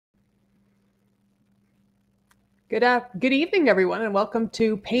Good evening, everyone, and welcome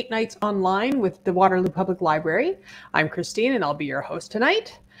to Paint Nights Online with the Waterloo Public Library. I'm Christine, and I'll be your host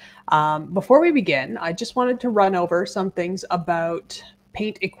tonight. Before we begin, I just wanted to run over some things about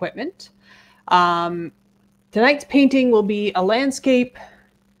paint equipment. Tonight's painting will be a landscape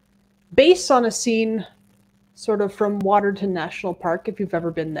based on a scene sort of from Waterton National Park, if you've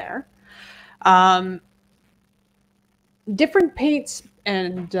ever been there. Different paints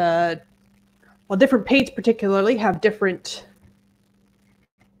and different paints particularly have different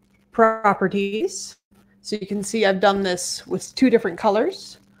properties. So you can see I've done this with two different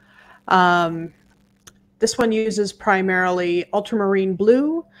colors. This one uses primarily ultramarine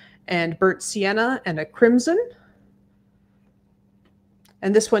blue and burnt sienna and a crimson.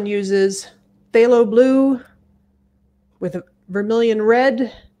 And this one uses phthalo blue with a vermilion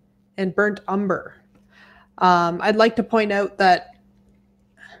red and burnt umber. I'd like to point out that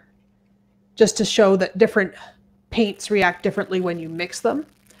just to show that different paints react differently when you mix them.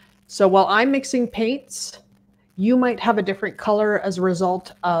 So while I'm mixing paints, you might have a different color as a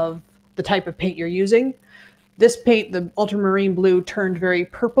result of the type of paint you're using. This paint, the ultramarine blue, turned very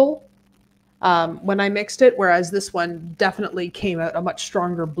purple when I mixed it, whereas this one definitely came out a much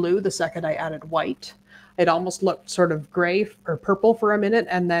stronger blue the second I added white. It almost looked sort of gray or purple for a minute,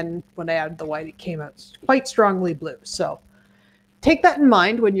 and then when I added the white, it came out quite strongly blue. So take that in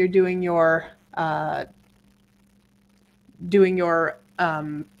mind when you're doing your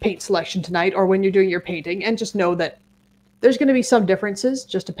paint selection tonight, or when you're doing your painting, and just know that there's going to be some differences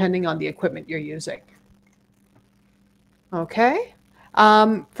just depending on the equipment you're using. Okay.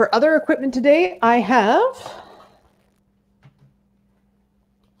 For other equipment today, I have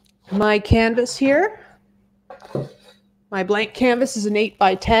my canvas here. My blank canvas is an 8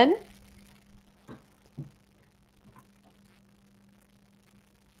 by 10.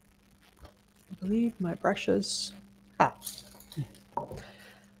 I believe my brushes. I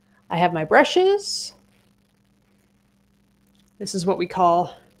have my brushes. This is what we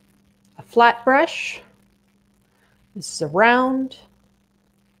call a flat brush. This is a round,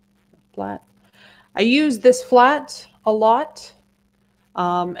 flat. I use this flat a lot,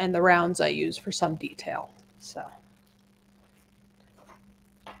 and the rounds I use for some detail. So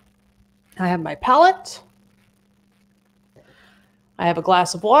I have my palette. I have a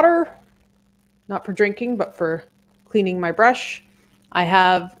glass of water. Not for drinking, but for cleaning my brush. I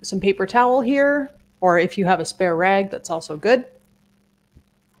have some paper towel here, or if you have a spare rag, that's also good.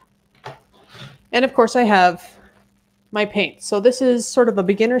 And of course I have my paint. So this is sort of a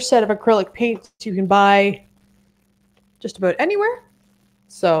beginner set of acrylic paints you can buy just about anywhere.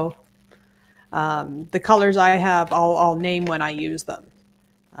 So the colors I have, I'll name when I use them.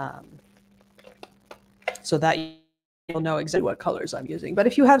 So that you'll know exactly what colors I'm using. But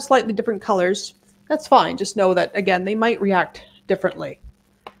if you have slightly different colors, that's fine. Just know that, again, they might react differently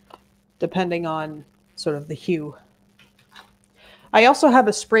depending on sort of the hue. I also have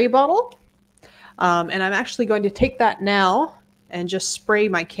a spray bottle, and I'm actually going to take that now and just spray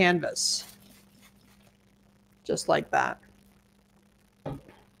my canvas. Just like that.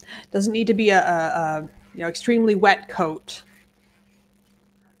 Doesn't need to be a extremely wet coat,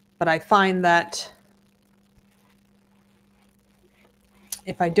 but I find that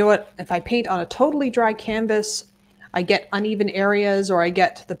if I paint on a totally dry canvas, I get uneven areas, or I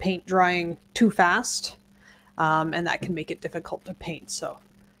get the paint drying too fast, and that can make it difficult to paint. So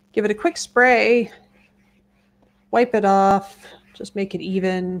give it a quick spray, wipe it off, just make it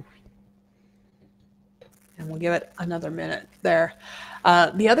even, and we'll give it another minute there.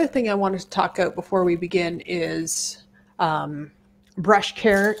 The other thing I wanted to talk about before we begin is brush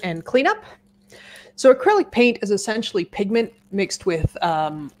care and cleanup. So acrylic paint is essentially pigment mixed with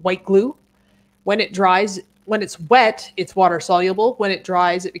white glue. When it dries, when it's wet, it's water soluble. When it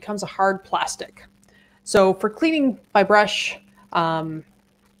dries, it becomes a hard plastic. So for cleaning by brush,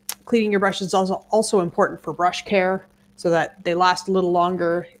 cleaning your brushes is also important for brush care so that they last a little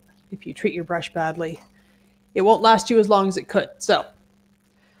longer. If you treat your brush badly, it won't last you as long as it could. So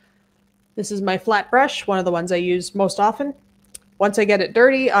this is my flat brush, one of the ones I use most often. Once I get it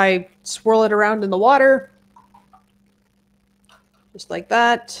dirty, I swirl it around in the water, just like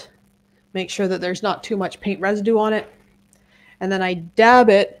that. Make sure that there's not too much paint residue on it. And then I dab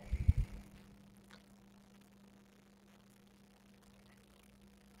it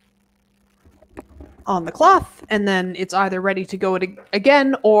on the cloth, and then it's either ready to go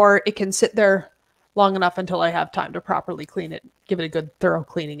again, or it can sit there long enough until I have time to properly clean it, give it a good thorough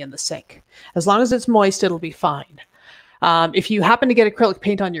cleaning in the sink. As long as it's moist, it'll be fine. If you happen to get acrylic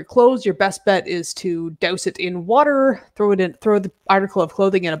paint on your clothes, your best bet is to douse it in water, throw the article of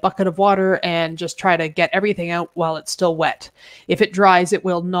clothing in a bucket of water, and just try to get everything out while it's still wet. If it dries, it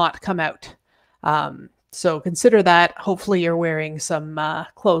will not come out. So consider that. Hopefully you're wearing some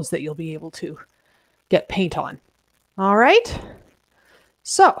clothes that you'll be able to get paint on. All right.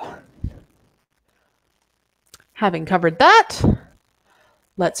 So having covered that,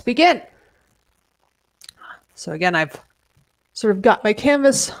 let's begin. So again, I've sort of got my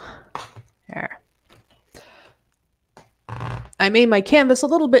canvas there. I made my canvas a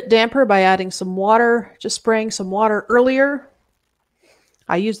little bit damper by adding some water, just spraying some water earlier.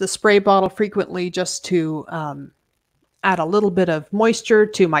 I use the spray bottle frequently just to add a little bit of moisture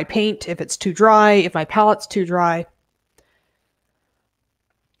to my paint if it's too dry, if my palette's too dry.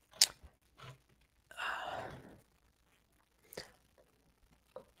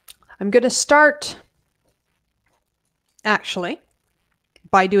 I'm going to start actually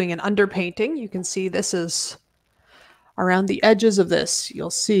by doing an underpainting. You can see this is around the edges of this. You'll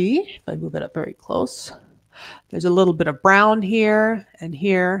see, if I move it up very close, there's a little bit of brown here and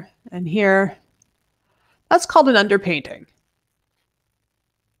here and here. That's called an underpainting.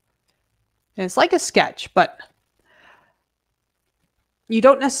 And it's like a sketch, but you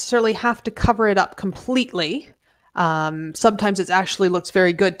don't necessarily have to cover it up completely. Sometimes it actually looks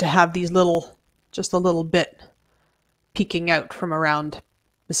very good to have these little, just a little bit peeking out from around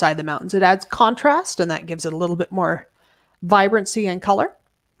beside the mountains. It adds contrast and that gives it a little bit more vibrancy and color.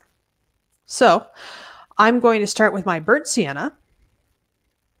 So I'm going to start with my burnt sienna.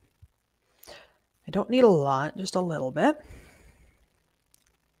 I don't need a lot, just a little bit.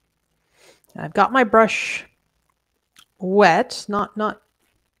 I've got my brush wet, not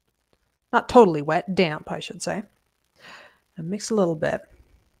totally wet, damp, I should say. And mix a little bit.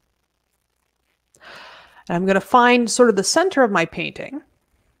 And I'm going to find sort of the center of my painting. And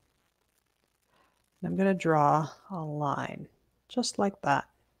I'm going to draw a line just like that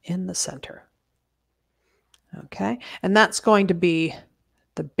in the center. Okay, and that's going to be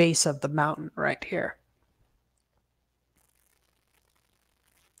the base of the mountain right here.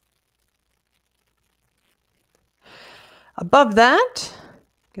 Above that,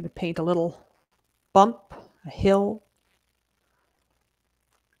 I'm going to paint a little bump, a hill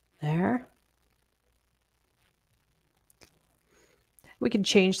there. We can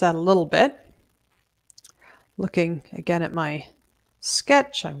change that a little bit. Looking again at my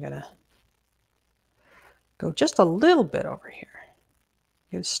sketch, I'm going to go just a little bit over here.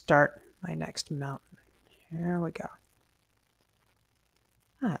 I'm going to start my next mountain. Here we go.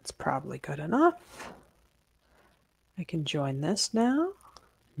 That's probably good enough. I can join this now,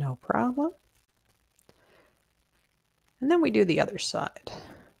 no problem. And then we do the other side.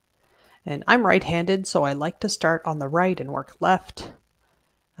 And I'm right-handed, so I like to start on the right and work left.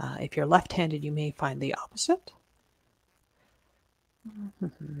 If you're left-handed, you may find the opposite.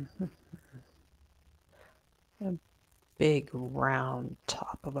 A big round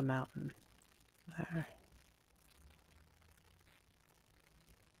top of a mountain. There.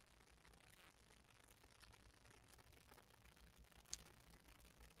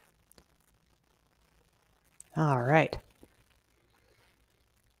 All right.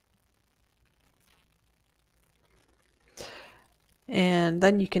 And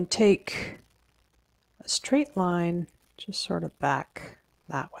then you can take a straight line just sort of back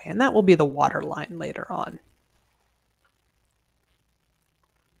that way. And that will be the water line later on.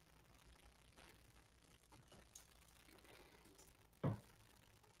 There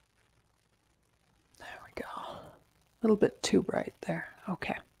we go. A little bit too bright there.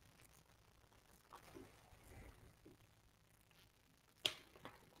 Okay.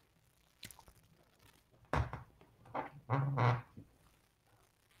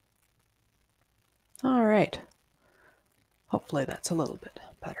 All right. Hopefully that's a little bit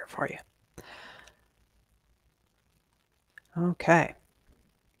better for you. Okay.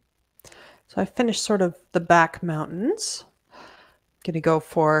 So I finished sort of the back mountains. I'm going to go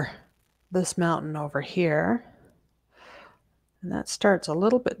for this mountain over here. And that starts a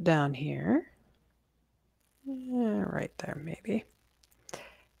little bit down here. Yeah, right there maybe.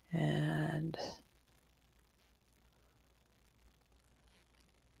 And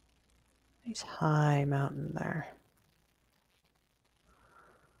nice high mountain there.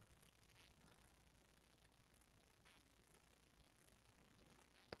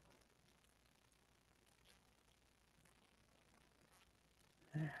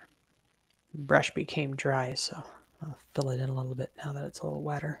 There. Brush became dry, so I'll fill it in a little bit now that it's a little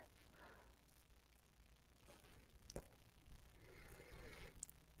wetter.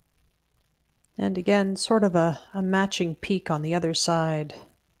 And again, sort of a matching peak on the other side.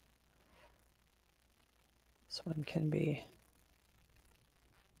 This one can be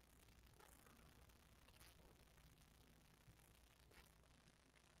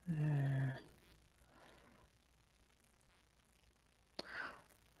there.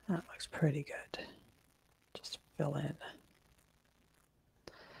 That looks pretty good. Just fill in.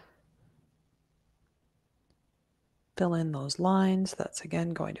 Fill in those lines. That's again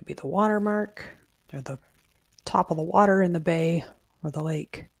going to be the watermark, or the top of the water in the bay or the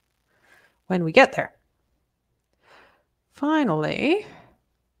lake when we get there. Finally,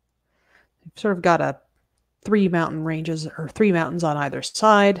 we've sort of got a 3 mountain ranges, or 3 mountains on either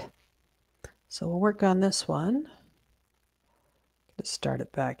side. So we'll work on this one. Let's start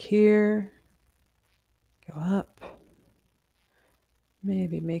it back here. Go up.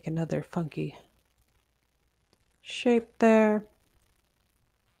 Maybe make another funky shape there.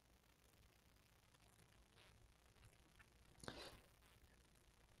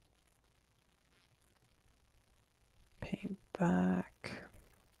 Paint back.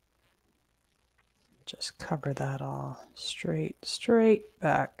 Just cover that all straight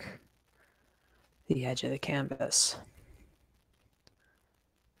back the edge of the canvas.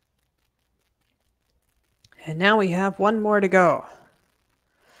 And now we have one more to go.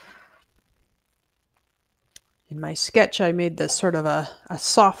 In my sketch, I made this sort of a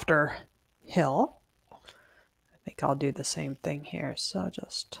softer hill. I think I'll do the same thing here. So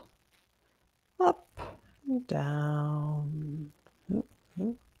just up, down,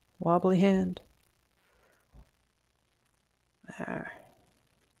 wobbly hand. There.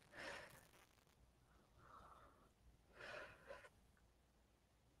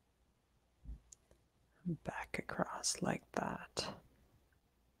 Back across like that.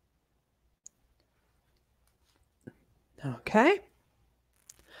 Okay.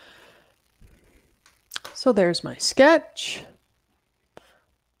 So there's my sketch.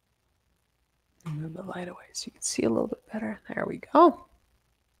 Move the light away so you can see a little bit better. There we go.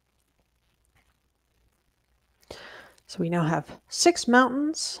 So we now have 6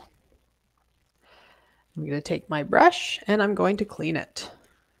 mountains. I'm going to take my brush and I'm going to clean it.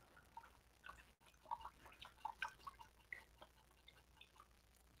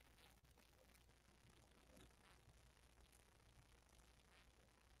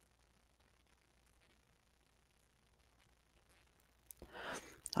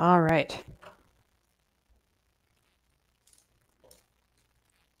 All right.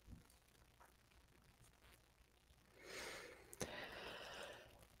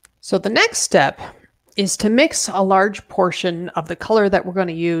 So the next step is to mix a large portion of the color that we're going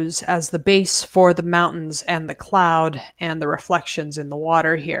to use as the base for the mountains and the cloud and the reflections in the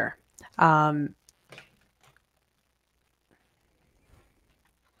water here. I'm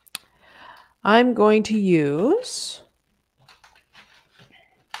going to use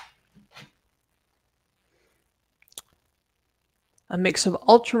a mix of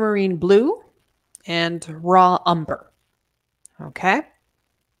ultramarine blue and raw umber. Okay.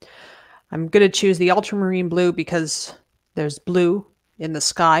 I'm going to choose the ultramarine blue because there's blue in the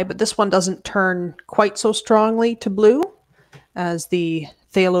sky, but this one doesn't turn quite so strongly to blue as the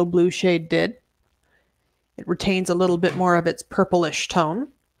phthalo blue shade did. It retains a little bit more of its purplish tone.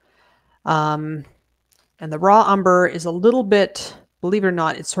 And the raw umber is a little bit, believe it or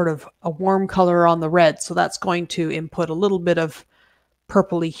not, it's sort of a warm color on the red, so that's going to input a little bit of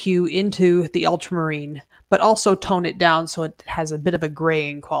purpley hue into the ultramarine, but also tone it down so it has a bit of a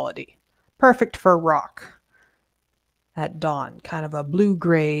graying quality. Perfect for rock at dawn, kind of a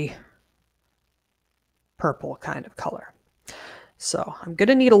blue-gray purple kind of color. So I'm going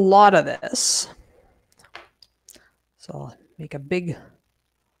to need a lot of this. So I'll make a big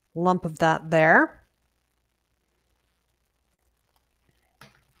lump of that there.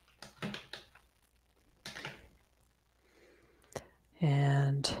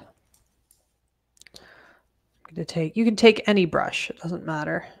 And I'm going to take, you can take any brush, it doesn't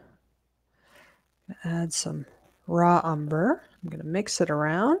matter. Add some raw umber. I'm going to mix it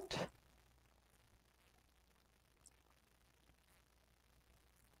around.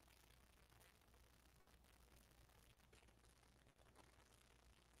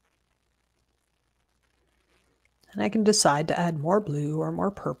 And I can decide to add more blue or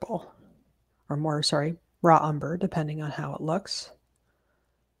more purple, or more, sorry, raw umber, depending on how it looks.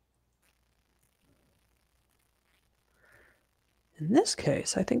 In this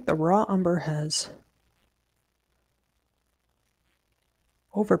case, I think the raw umber has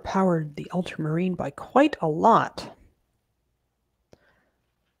overpowered the ultramarine by quite a lot.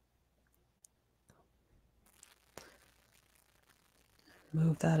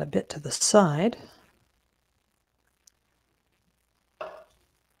 Move that a bit to the side.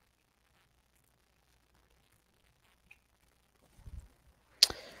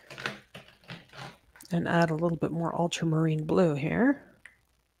 And add a little bit more ultramarine blue here.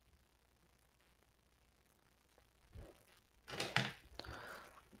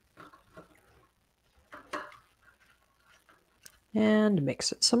 And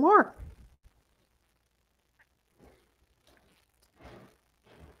mix it some more.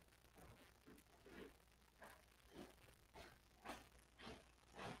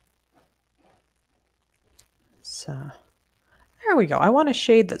 So there we go. I want a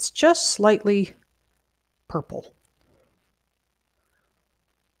shade that's just slightly purple.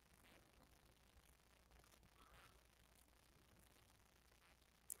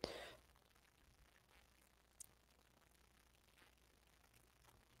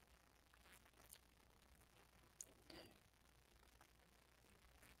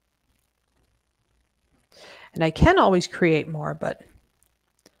 And I can always create more, but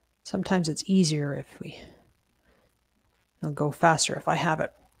sometimes it's easier if it'll go faster if I have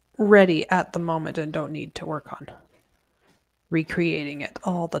it ready at the moment and don't need to work on recreating it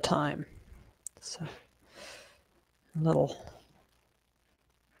all the time. So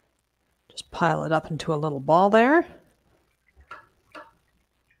just pile it up into a little ball there.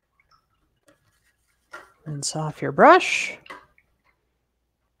 Rinse off your brush.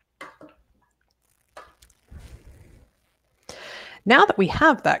 Now that we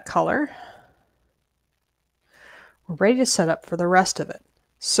have that color, we're ready to set up for the rest of it.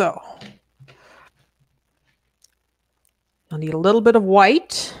 So I'll need a little bit of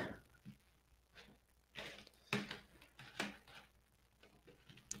white.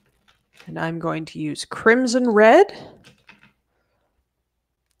 And I'm going to use crimson red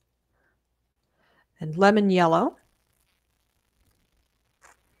and lemon yellow.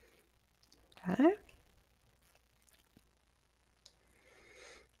 Okay.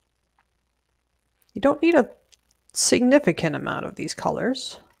 You don't need a significant amount of these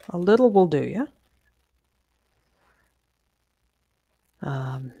colors. A little will do you.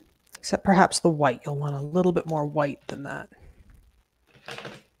 Except perhaps the white. You'll want a little bit more white than that.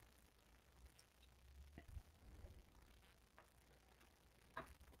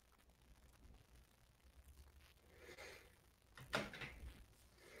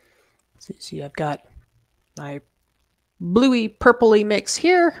 So you see I've got my bluey purpley mix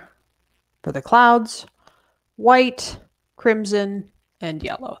here for the clouds, white, crimson, and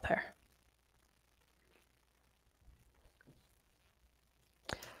yellow there.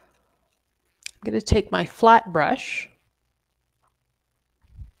 I'm going to take my flat brush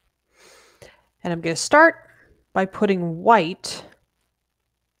and I'm going to start by putting white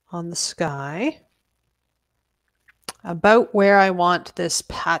on the sky about where I want this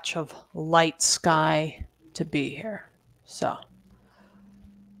patch of light sky to be here. So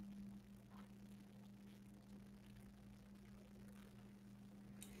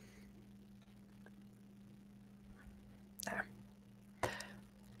there.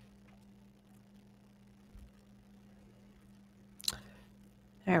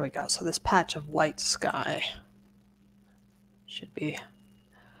 There we go. So this patch of light sky should be,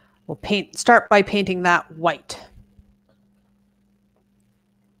 we'll start by painting that white.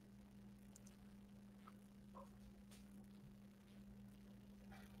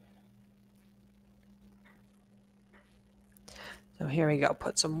 So here we go.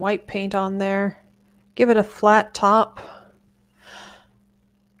 Put some white paint on there. Give it a flat top.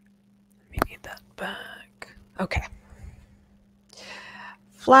 Let me get that back. Okay.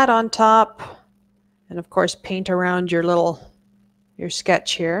 Flat on top. And of course, paint around your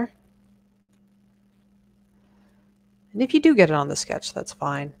sketch here. And if you do get it on the sketch, that's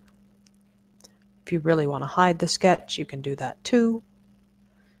fine. If you really want to hide the sketch, you can do that too.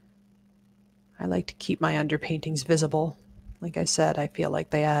 I like to keep my underpaintings visible. Like I said, I feel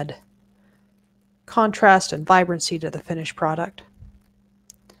like they add contrast and vibrancy to the finished product.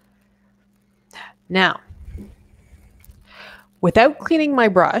 Now, without cleaning my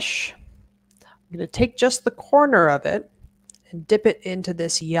brush, I'm going to take just the corner of it and dip it into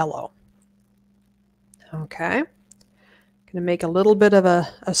this yellow. Okay. I'm going to make a little bit of a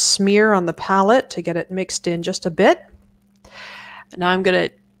smear on the palette to get it mixed in just a bit. And now I'm going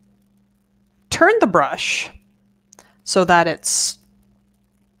to turn the brush so that it's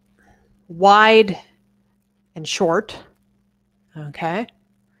wide and short, okay?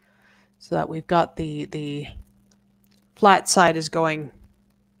 So that we've got the flat side is going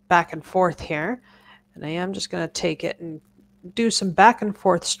back and forth here. And I am just going to take it and do some back and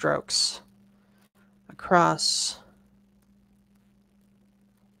forth strokes across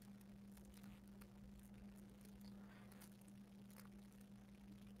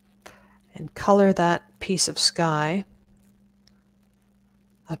and color that piece of sky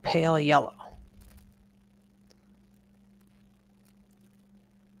a pale yellow.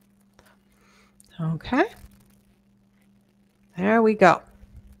 Okay, there we go.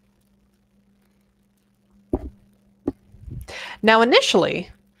 Now initially,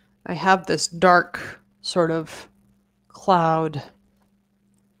 I have this dark sort of cloud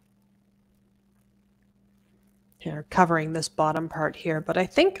here covering this bottom part here, but I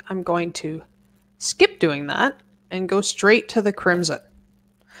think I'm going to skip doing that and go straight to the crimson.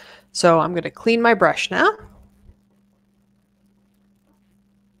 So I'm going to clean my brush now.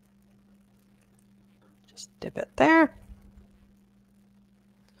 Just dip it there.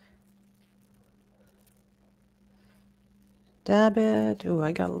 Dab it. Ooh,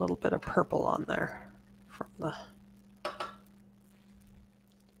 I got a little bit of purple on there from the...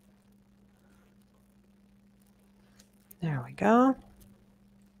 There we go.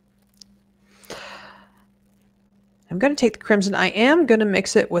 I'm going to take the crimson. I am going to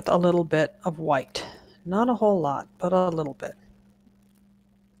mix it with a little bit of white. Not a whole lot, but a little bit.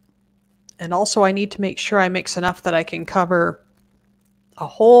 And also I need to make sure I mix enough that I can cover a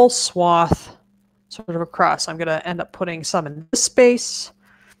whole swath sort of across. I'm going to end up putting some in this space,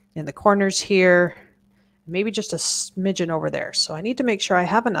 in the corners here, maybe just a smidgen over there. So I need to make sure I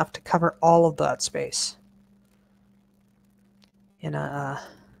have enough to cover all of that space in a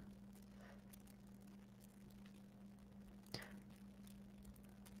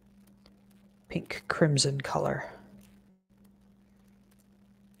pink crimson color.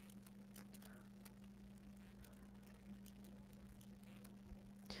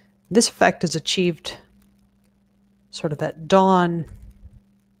 This effect is achieved sort of at dawn,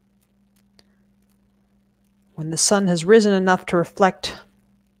 when the sun has risen enough to reflect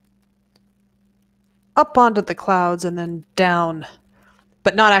up onto the clouds and then down,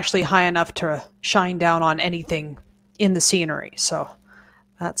 but not actually high enough to shine down on anything in the scenery. So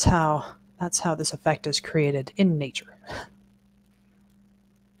that's how this effect is created in nature.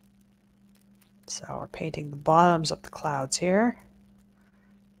 So we're painting the bottoms of the clouds here,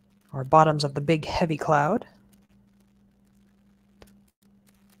 or bottoms of the big heavy cloud.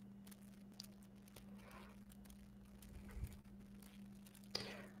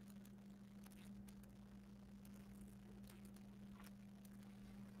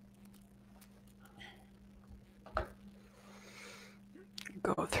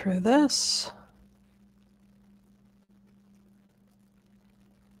 Go through this.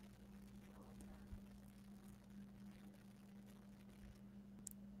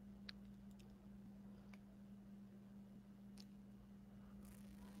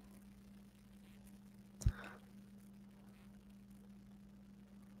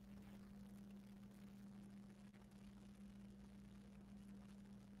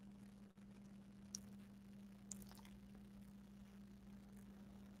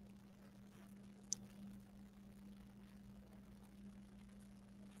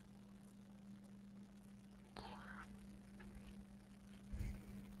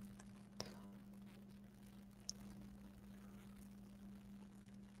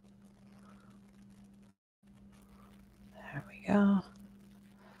 There we go.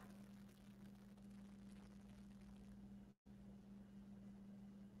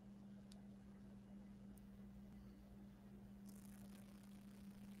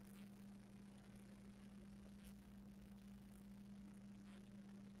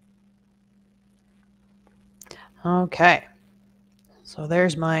 Okay, so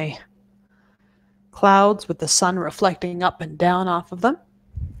there's my clouds with the sun reflecting up and down off of them.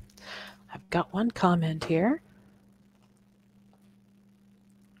 I've got one comment here.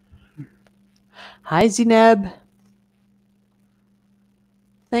 Hi, Zineb.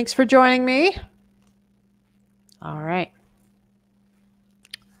 Thanks for joining me. All right.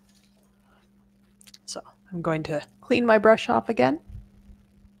 So I'm going to clean my brush off again.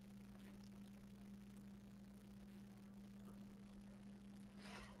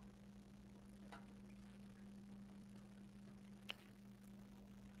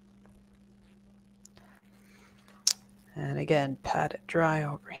 And again, pat it dry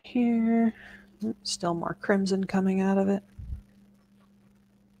over here. Still more crimson coming out of it.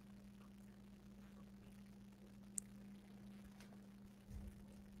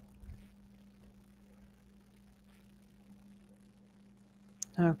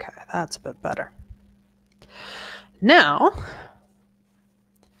 Okay, that's a bit better. Now,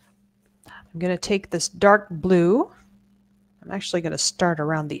 I'm going to take this dark blue. I'm actually going to start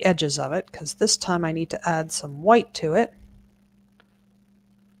around the edges of it because this time I need to add some white to it.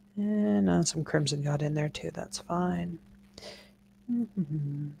 And some crimson got in there too, that's fine.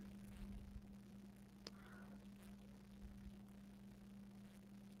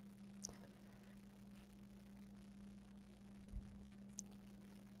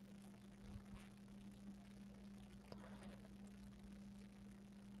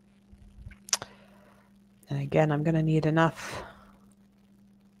 And again, I'm going to need enough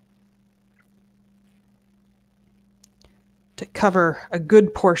to cover a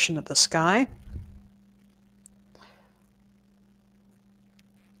good portion of the sky.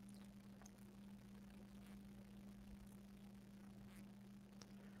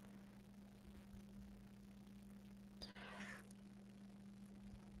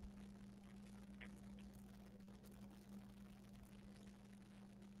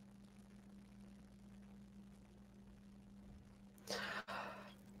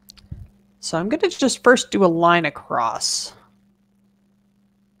 So I'm going to just first do a line across.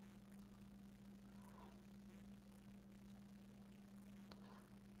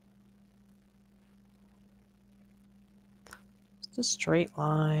 Just a straight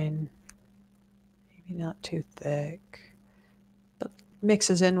line, maybe not too thick. But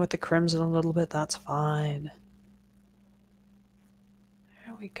mixes in with the crimson a little bit, that's fine.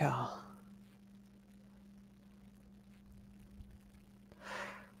 There we go.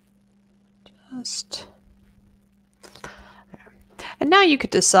 Just... And now you could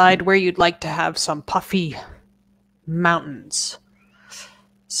decide where you'd like to have some puffy mountains.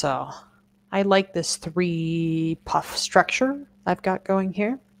 So I like this 3 puff structure I've got going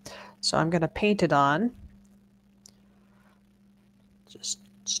here. So I'm going to paint it on. Just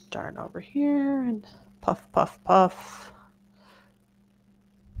start over here and puff, puff, puff.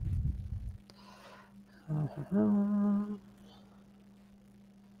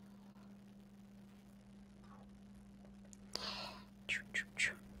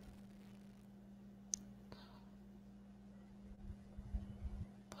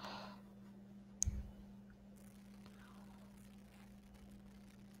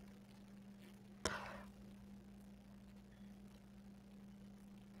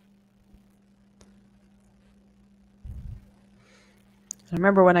 I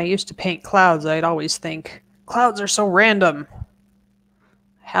remember when I used to paint clouds, I'd always think, clouds are so random.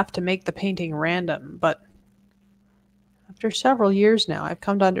 I have to make the painting random. But after several years now, I've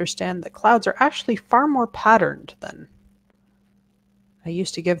come to understand that clouds are actually far more patterned than I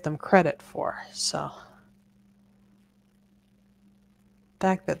used to give them credit for. So the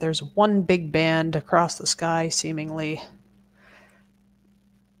fact that there's one big band across the sky seemingly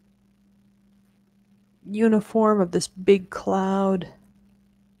uniform of this big cloud.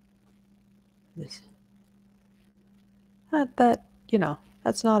 That, you know,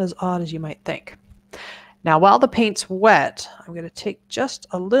 that's not as odd as you might think. Now, while the paint's wet, I'm going to take just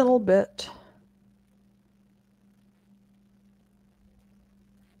a little bit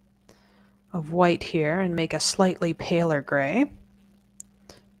of white here and make a slightly paler gray.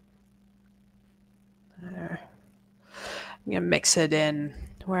 There. I'm going to mix it in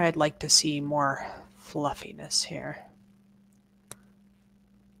where I'd like to see more fluffiness here.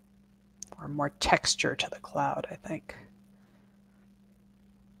 Or more texture to the cloud, I think.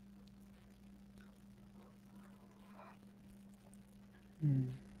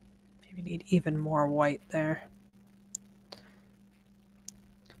 Maybe need even more white there.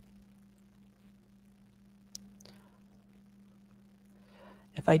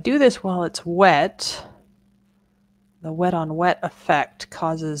 If I do this while it's wet, the wet on wet effect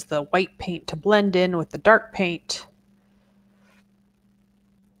causes the white paint to blend in with the dark paint.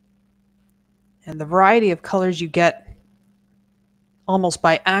 And the variety of colors you get almost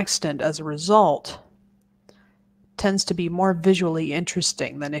by accident as a result tends to be more visually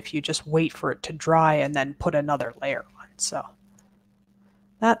interesting than if you just wait for it to dry and then put another layer on. So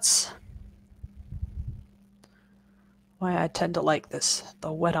that's why I tend to like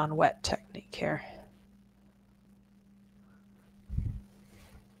the wet on wet technique here.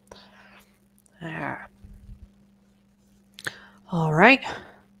 There. All right.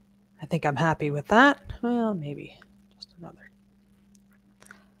 I think I'm happy with that. Well, maybe just another.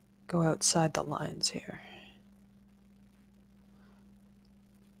 Go outside the lines here.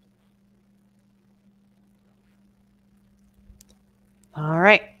 All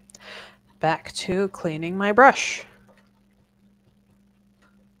right. Back to cleaning my brush.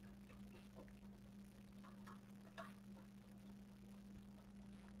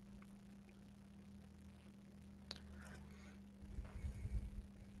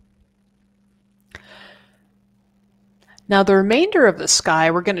 Now the remainder of the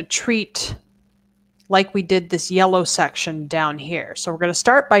sky we're going to treat like we did this yellow section down here. So we're going to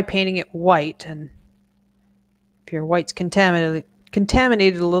start by painting it white, and if your white's contaminated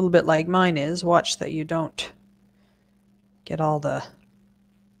a little bit like mine is, watch that you don't get all the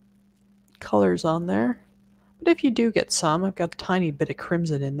colors on there. But if you do get some, I've got a tiny bit of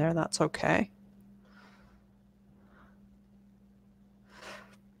crimson in there, that's okay.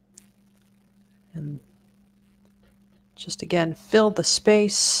 And Just again, fill the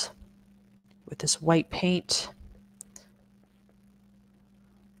space with this white paint.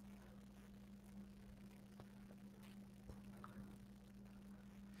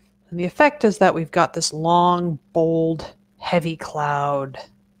 And the effect is that we've got this long, bold, heavy cloud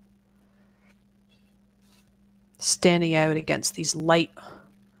standing out against these light,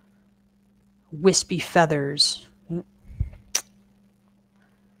 wispy feathers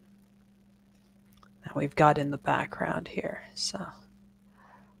that we've got in the background here. So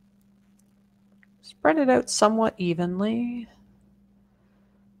spread it out somewhat evenly.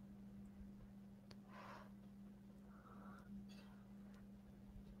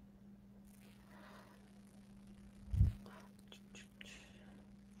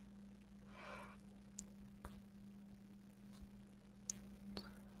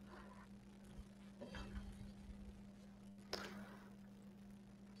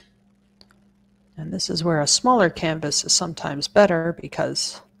 And this is where a smaller canvas is sometimes better,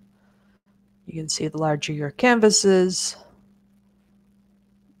 because you can see the larger your canvas is,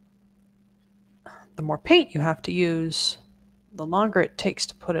 the more paint you have to use, the longer it takes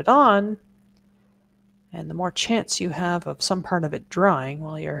to put it on, and the more chance you have of some part of it drying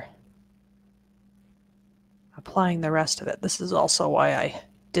while you're applying the rest of it. This is also why I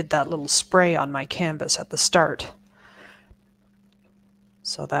did that little spray on my canvas at the start,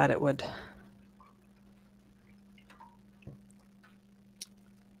 so that it would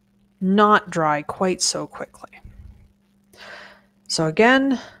not dry quite so quickly. So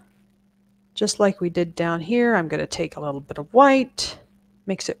again, just like we did down here, I'm going to take a little bit of white,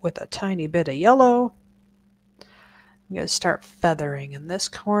 mix it with a tiny bit of yellow. I'm going to start feathering in this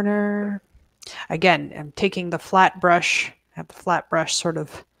corner. Again, I'm taking the flat brush, I have the flat brush sort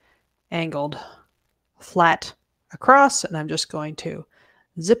of angled flat across, and I'm just going to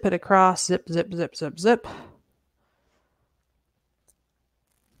zip it across, zip, zip, zip, zip, zip.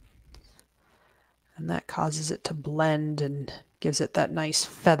 And that causes it to blend and gives it that nice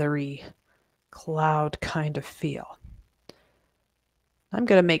feathery cloud kind of feel. I'm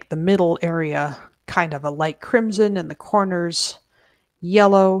going to make the middle area kind of a light crimson and the corners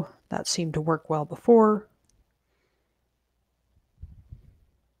yellow. That seemed to work well before.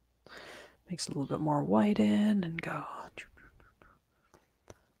 Mix a little bit more white in and go.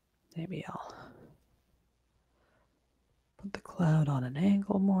 Maybe I'll put the cloud on an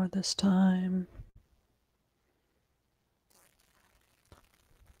angle more this time.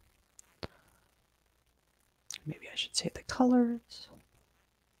 Maybe I should say the colors.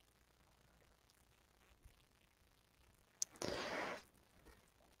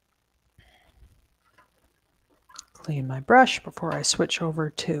 Clean my brush before I switch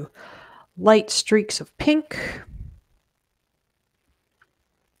over to light streaks of pink.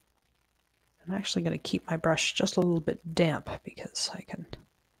 I'm actually going to keep my brush just a little bit damp because I can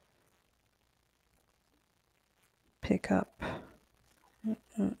pick up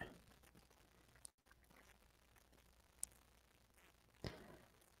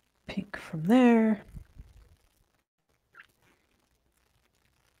pink from there.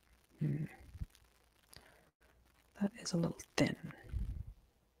 That is a little thin.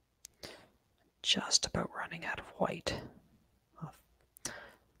 Just about running out of white.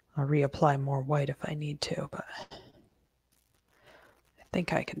 I'll reapply more white if I need to, but I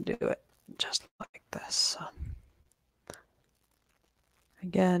think I can do it just like this. So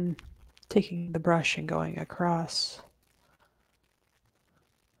again, taking the brush and going across.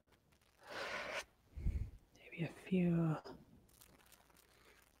 Maybe a few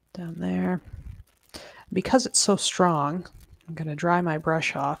down there. Because it's so strong, I'm going to dry my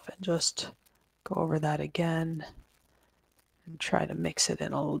brush off and just go over that again and try to mix it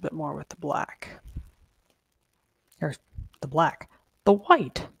in a little bit more with the black. Or the black, the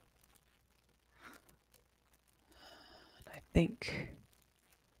white. I think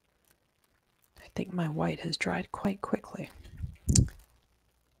my white has dried quite quickly.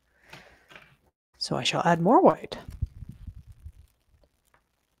 So I shall add more white.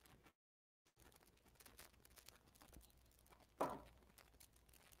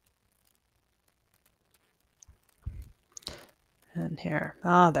 And here,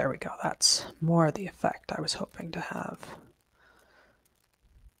 there we go. That's more the effect I was hoping to have.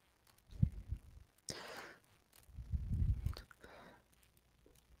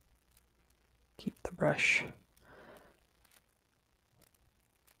 Keep the brush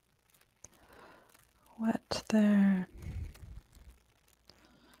wet there.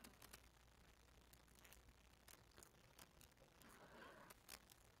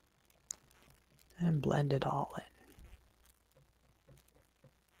 And blend it all in.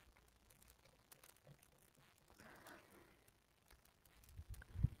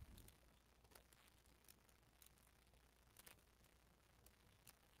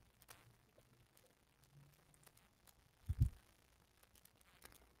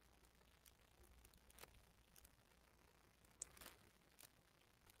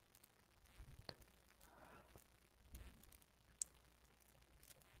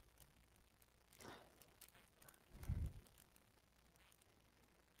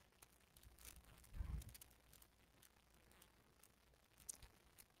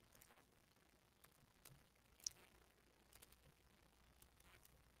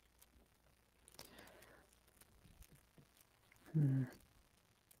 Hmm.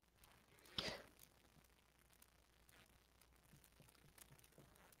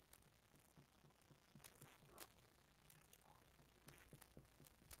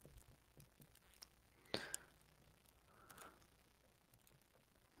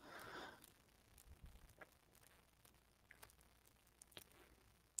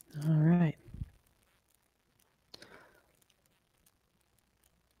 All right.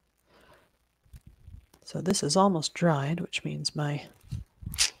 So this is almost dried, which means my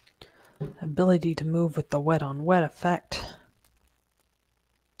ability to move with the wet on wet effect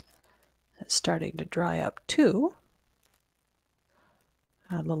is starting to dry up too.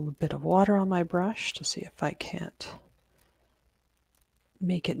 Add a little bit of water on my brush to see if I can't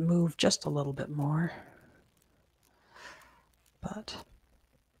make it move just a little bit more. But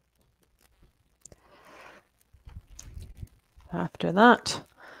after that,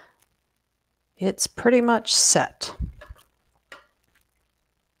 it's pretty much set.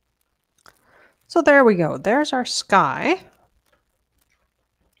 So there we go. There's our sky.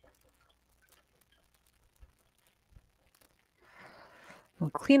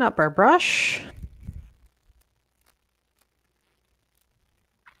 We'll clean up our brush.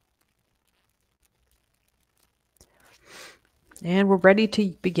 And we're ready to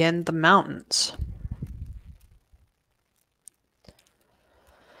begin the mountains.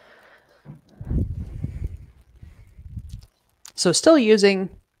 So still using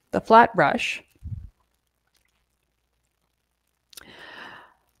the flat brush,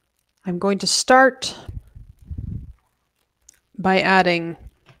 I'm going to start by adding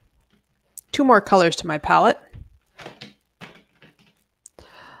 2 more colors to my palette.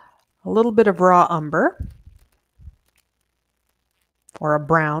 A little bit of raw umber, or a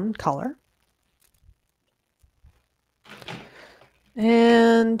brown color.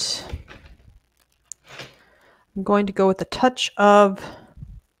 And I'm going to go with a touch of,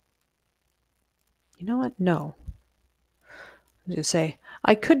 you know what? No. I was going to say,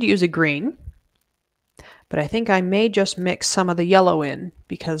 I could use a green, but I think I may just mix some of the yellow in,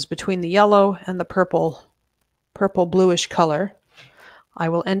 because between the yellow and the purple bluish color, I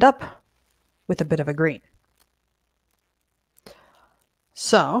will end up with a bit of a green.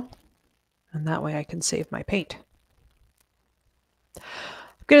 So, and that way I can save my paint. I'm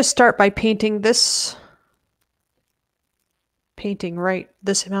going to start by painting this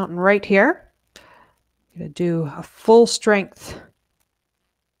mountain right here. I'm going to do a full strength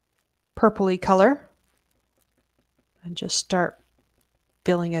purpley color and just start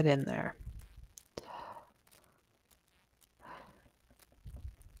filling it in there.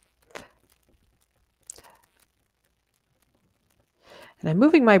 And I'm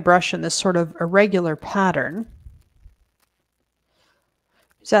moving my brush in this sort of irregular pattern.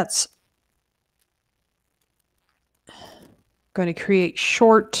 That's going to create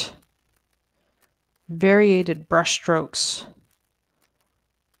short, variated brush strokes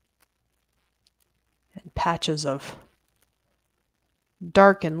and patches of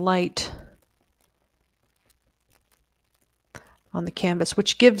dark and light on the canvas,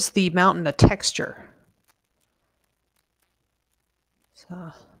 which gives the mountain a texture.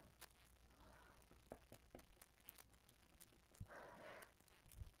 So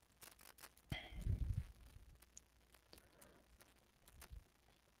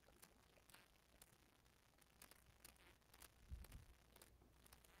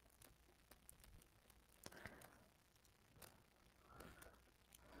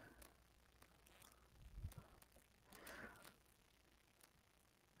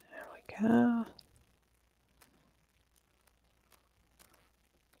there we go.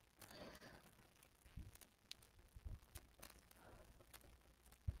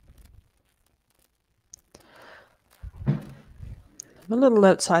 I'm a little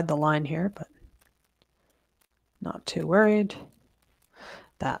outside the line here, but not too worried.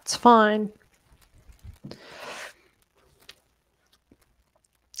 That's fine.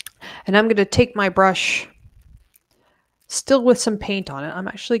 And I'm going to take my brush, still with some paint on it. I'm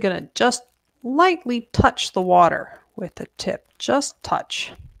actually going to just lightly touch the water with the tip. Just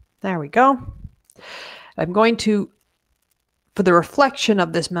touch. There we go. I'm going to, for the reflection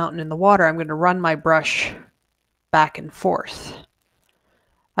of this mountain in the water, I'm going to run my brush back and forth.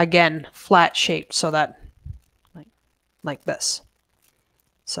 Again, flat shaped, so that like this.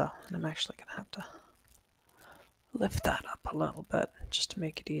 So I'm actually going to have to lift that up a little bit just to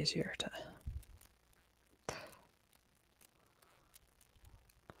make it easier to.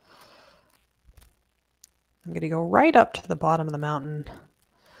 I'm going to go right up to the bottom of the mountain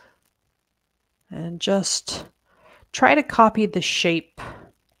and just try to copy the shape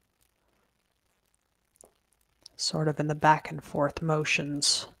sort of in the back and forth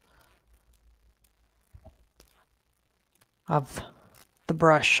motions of the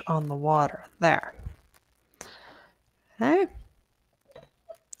brush on the water there. Okay.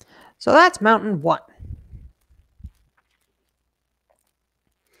 So that's mountain 1.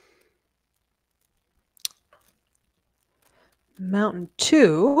 Mountain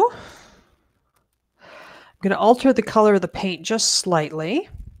 2, I'm going to alter the color of the paint just slightly.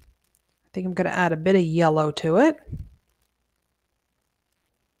 I think I'm going to add a bit of yellow to it.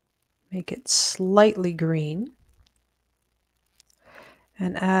 Make it slightly green.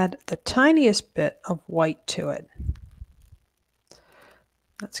 And add the tiniest bit of white to it.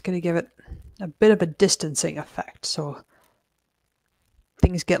 That's going to give it a bit of a distancing effect, so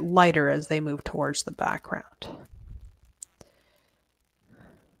things get lighter as they move towards the background.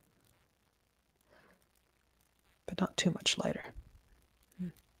 But not too much lighter.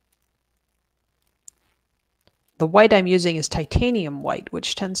 The white I'm using is titanium white,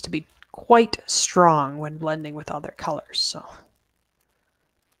 which tends to be quite strong when blending with other colors, so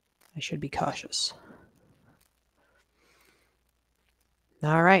I should be cautious.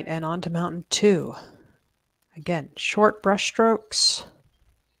 All right, and on to mountain 2. Again, short brush strokes.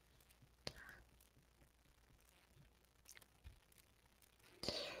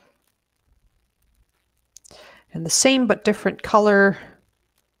 And the same but different color,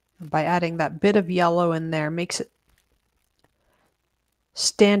 by adding that bit of yellow in there, makes it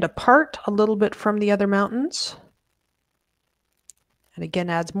stand apart a little bit from the other mountains. And again,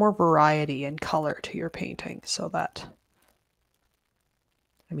 adds more variety and color to your painting, so that,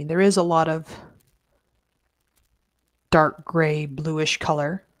 I mean, there is a lot of dark gray, bluish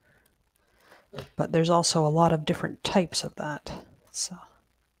color, but there's also a lot of different types of that. So.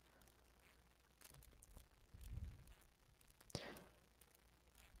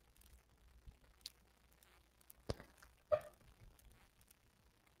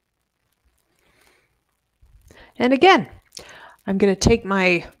 And again, I'm going to take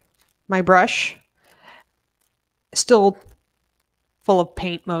my brush, still full of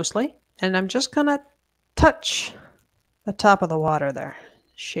paint mostly, and I'm just going to touch the top of the water there.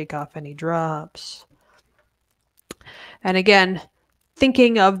 Shake off any drops. And again,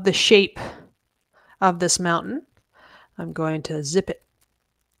 thinking of the shape of this mountain, I'm going to zip it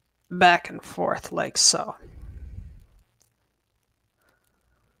back and forth like so.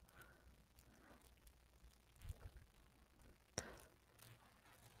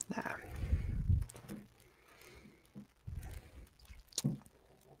 There.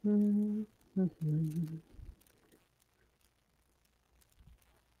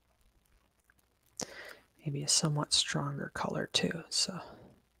 Maybe a somewhat stronger color too, so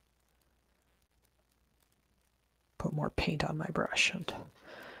put more paint on my brush and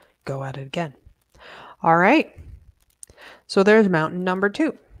go at it again. All right, so there's mountain number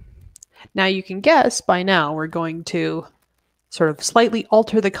 2. Now you can guess by now we're going to sort of slightly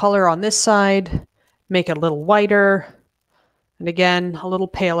alter the color on this side, make it a little whiter, and again, a little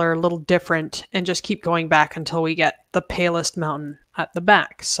paler, a little different, and just keep going back until we get the palest mountain at the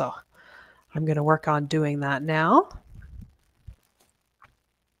back. So I'm going to work on doing that now.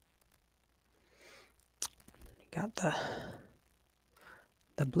 Got the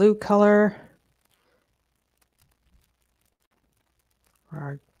blue color,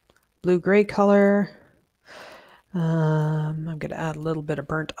 our blue-gray color. I'm going to add a little bit of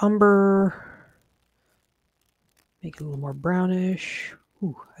burnt umber. Make it a little more brownish.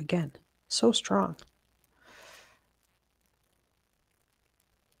 Ooh, again, so strong.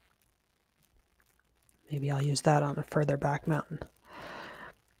 Maybe I'll use that on a further back mountain.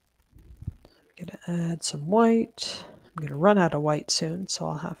 I'm going to add some white. I'm going to run out of white soon, so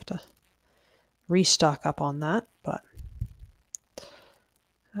I'll have to restock up on that. But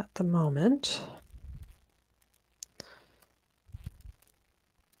at the moment,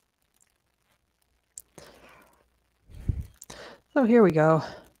 so here we go.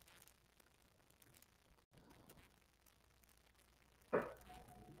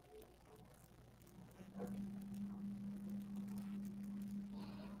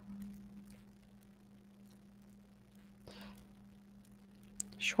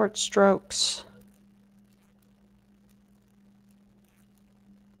 Short strokes.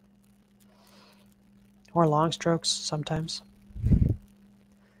 Or long strokes sometimes.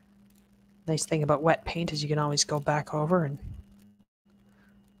 Nice thing about wet paint is you can always go back over and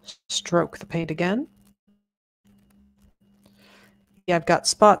stroke the paint again. Yeah, I've got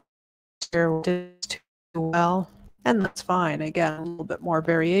spots here too well, and that's fine. Again, a little bit more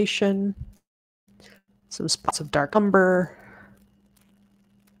variation. Some spots of dark umber.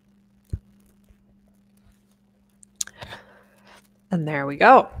 And there we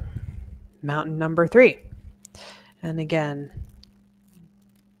go. Mountain number 3. And again,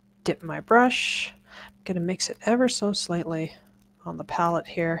 dip my brush. I'm going to mix it ever so slightly on the palette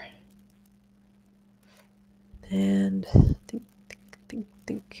here. And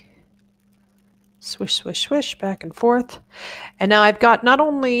think. Swish, swish, swish, back and forth. And now I've got not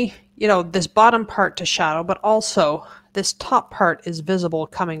only, this bottom part to shadow, but also this top part is visible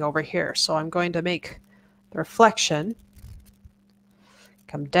coming over here. So I'm going to make the reflection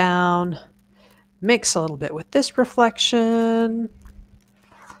come down, mix a little bit with this reflection,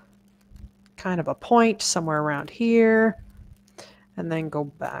 kind of a point somewhere around here, and then go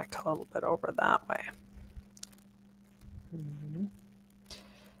back a little bit over that way.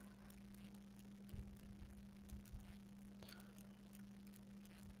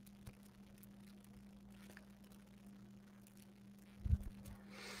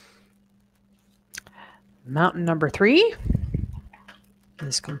 Mountain number 3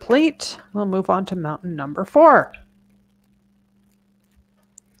 is complete. We'll move on to mountain number 4.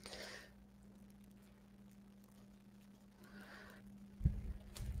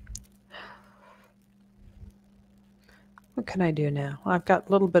 What can I do now? Well, I've got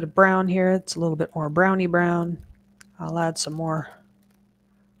a little bit of brown here. It's a little bit more browny brown. I'll add some more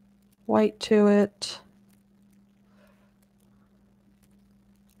white to it.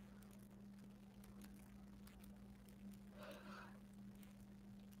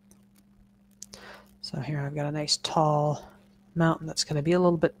 So here I've got a nice tall mountain that's going to be a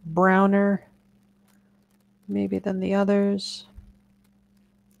little bit browner maybe than the others.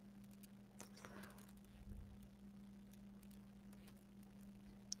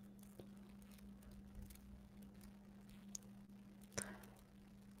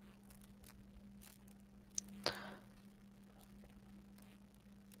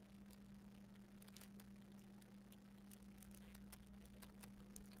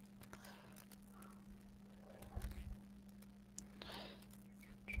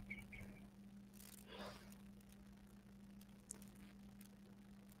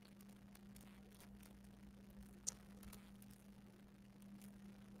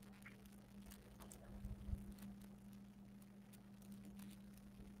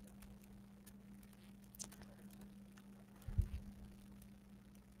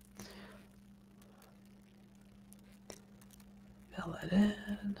 Fill it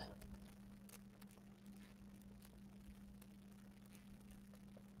in.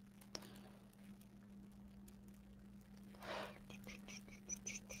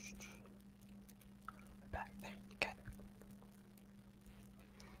 Back there. Okay.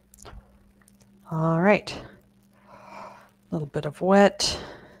 All right. A little bit of wet.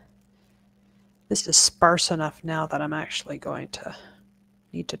 This is sparse enough now that I'm actually going to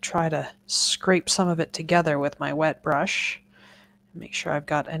need to try to scrape some of it together with my wet brush. Make sure I've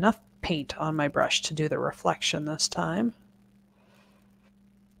got enough paint on my brush to do the reflection this time.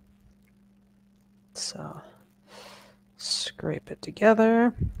 So scrape it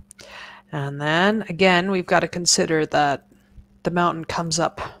together. And then again, we've got to consider that the mountain comes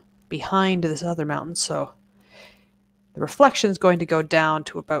up behind this other mountain. So the reflection is going to go down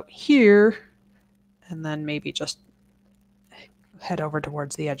to about here and then maybe just head over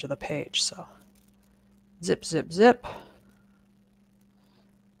towards the edge of the page. So zip, zip, zip.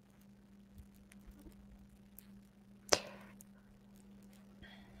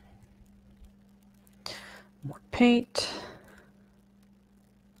 More paint.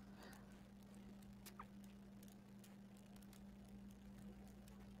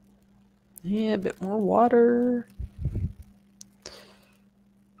 Yeah, a bit more water.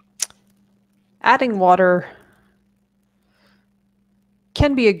 Adding water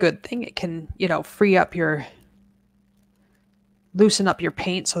can be a good thing. It can, free up loosen up your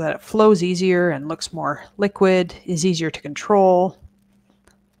paint so that it flows easier and looks more liquid, is easier to control.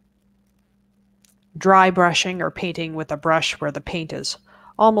 Dry brushing or painting with a brush where the paint is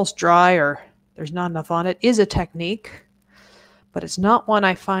almost dry or there's not enough on it is a technique, but it's not one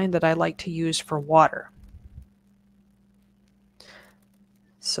I find that I like to use for water.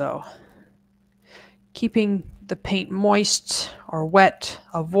 So keeping the paint moist or wet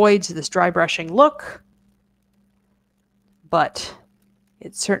avoids this dry brushing look, but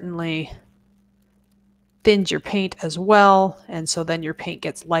it certainly thins your paint as well, and so then your paint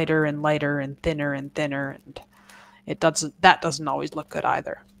gets lighter and lighter and thinner, and that doesn't always look good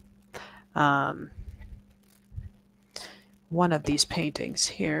either. One of these paintings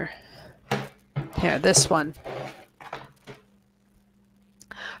here, this one.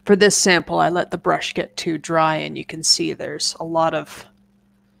 For this sample, I let the brush get too dry, and you can see there's a lot of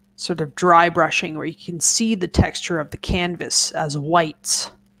sort of dry brushing where you can see the texture of the canvas as whites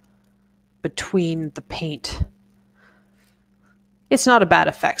between the paint. It's not a bad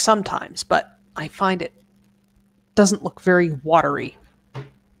effect sometimes, but I find it doesn't look very watery.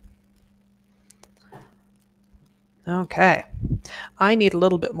 Okay, I need a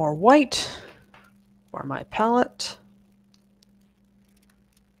little bit more white for my palette.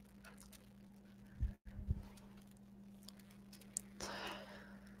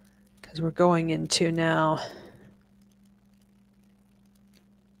 Because we're going into now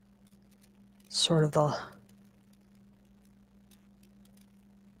sort of the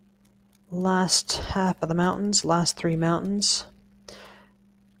last half of the mountains, last three mountains.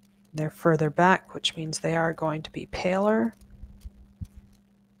 They're further back, which means they are going to be paler.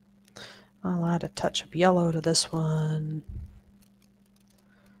 I'll add a touch of yellow to this one.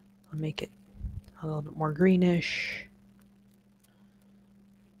 I'll make it a little bit more greenish.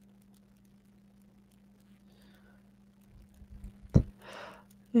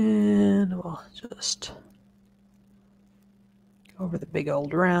 And we'll just go over the big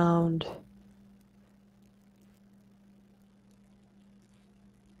old round.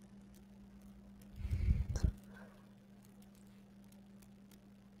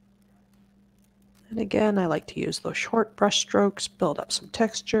 And again, I like to use those short brush strokes, build up some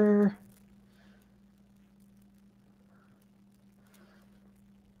texture.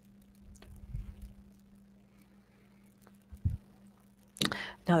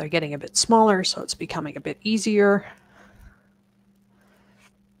 Now they're getting a bit smaller, so it's becoming a bit easier.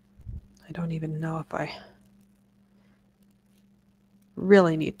 I don't even know if I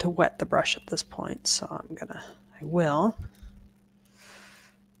really need to wet the brush at this point, so I will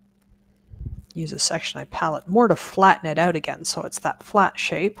use a section I palette more to flatten it out again so it's that flat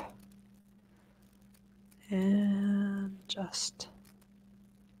shape. And just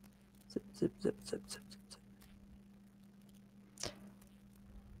zip, zip, zip, zip, zip, zip, zip.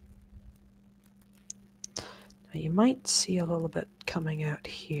 Now you might see a little bit coming out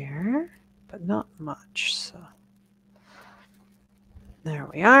here, but not much, so there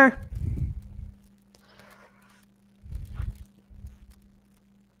we are.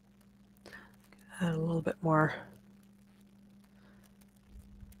 Add a little bit more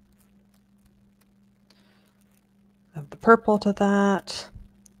of the purple to that.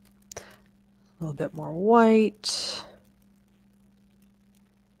 A little bit more white.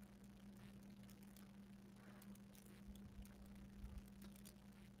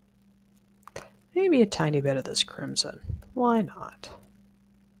 Maybe a tiny bit of this crimson. Why not?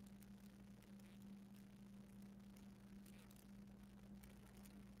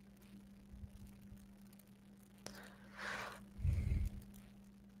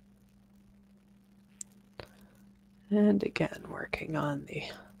 And again, working on the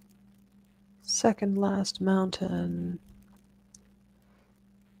second last mountain.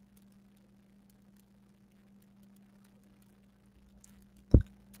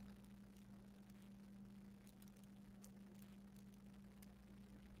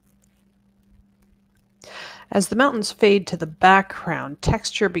 As the mountains fade to the background,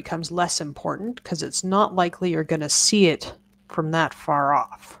 texture becomes less important because it's not likely you're going to see it from that far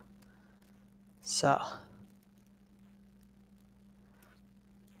off. So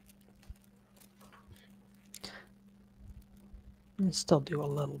I still do a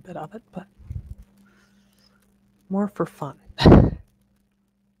little bit of it, but more for fun.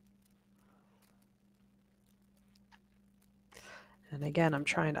 And again, I'm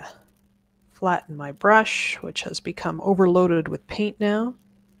trying to flatten my brush, which has become overloaded with paint now.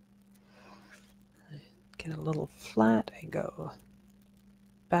 Get a little flat and go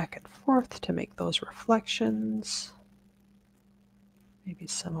back and forth to make those reflections. Maybe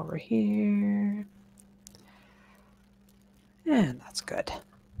some over here. And that's good.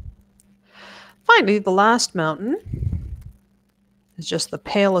 Finally, the last mountain is just the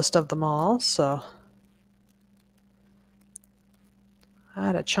palest of them all, so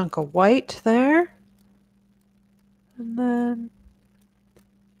add a chunk of white there, and then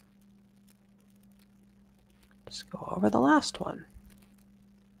just go over the last one.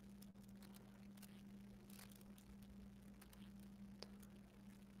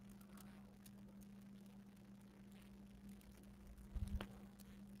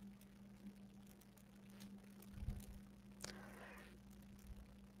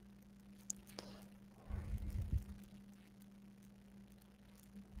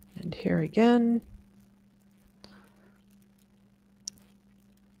 And here again,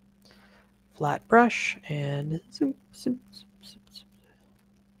 flat brush and zoom, zoom, zoom, zoom, zoom.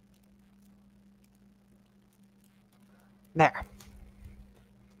 There.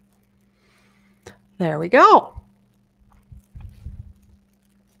 There we go.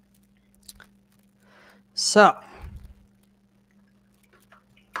 So,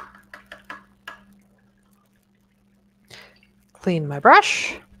 clean my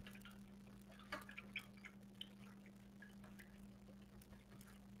brush.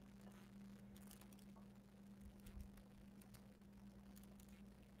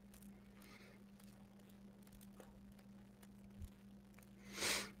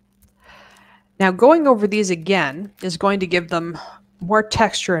 Now going over these again is going to give them more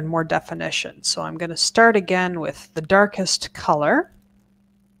texture and more definition. So I'm going to start again with the darkest color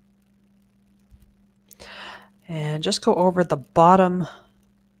and just go over the bottom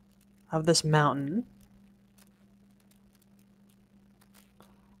of this mountain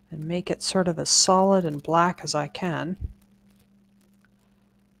and make it sort of as solid and black as I can.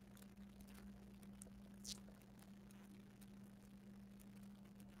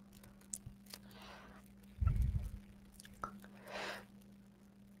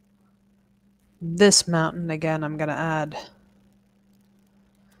 This mountain, again, I'm going to add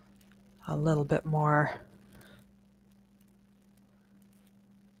a little bit more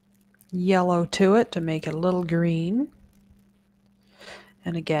yellow to it to make it a little green.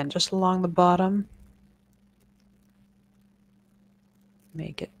 And again, just along the bottom,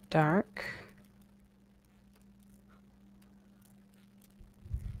 make it dark.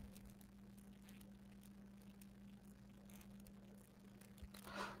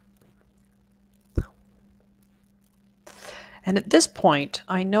 And at this point,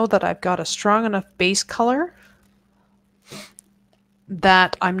 I know that I've got a strong enough base color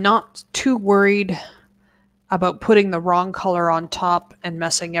that I'm not too worried about putting the wrong color on top and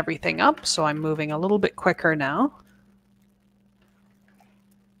messing everything up. So I'm moving a little bit quicker now.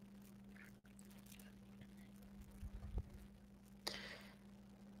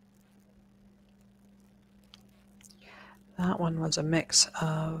 That one was a mix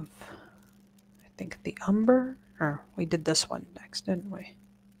of, I think, the umber, or we did this one next, didn't we?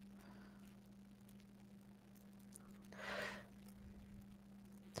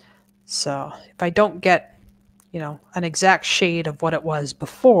 So if I don't get, an exact shade of what it was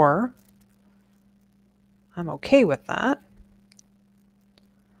before, I'm okay with that.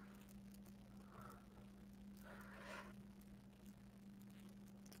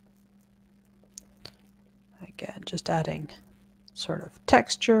 Again, just adding sort of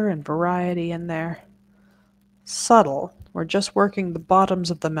texture and variety in there. Subtle. We're just working the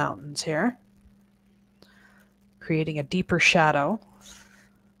bottoms of the mountains here, creating a deeper shadow.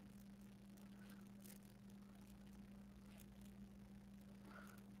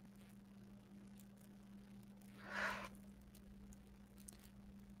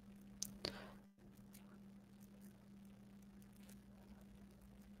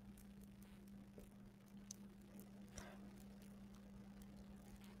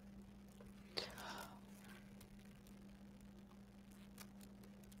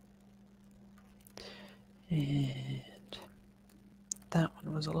 And that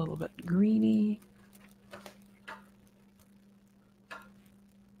one was a little bit greeny.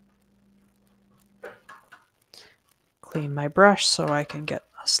 Clean my brush so I can get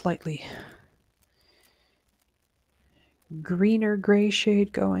a slightly greener gray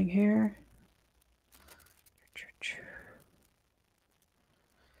shade going here.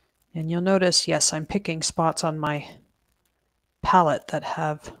 And you'll notice, yes, I'm picking spots on my palette that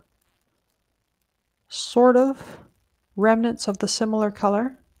have sort of remnants of the similar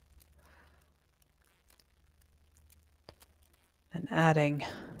color. And adding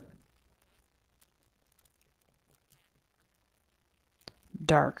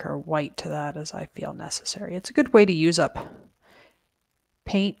dark or white to that as I feel necessary. It's a good way to use up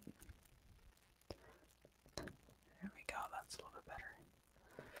paint. There we go, that's a little bit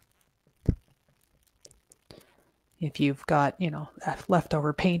better. If you've got,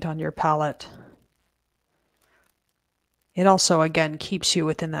 leftover paint on your palette, it also, again, keeps you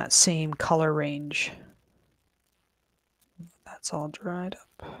within that same color range. That's all dried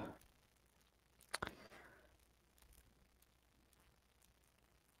up.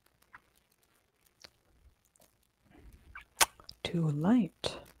 Too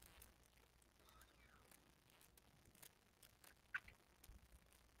light.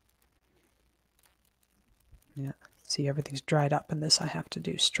 Yeah, see, everything's dried up, and this I have to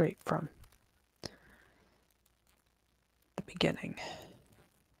do straight from the beginning.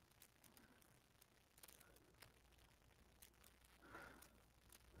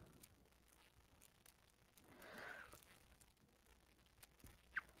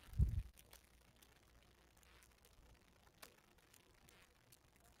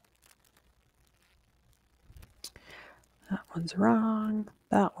 one's wrong.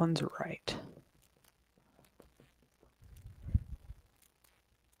 That one's right.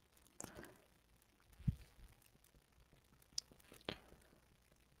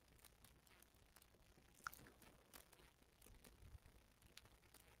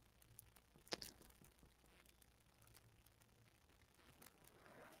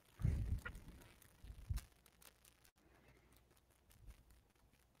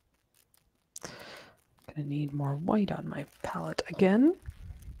 Gonna need more white on my palette again.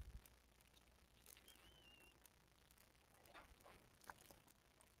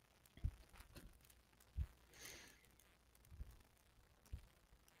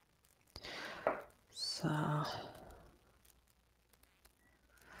 So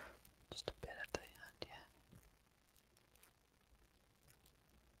just a bit at the end,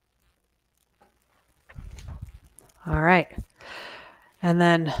 yeah. All right. And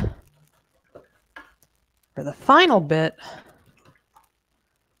then for the final bit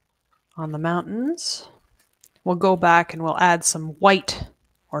on the mountains, we'll go back and we'll add some white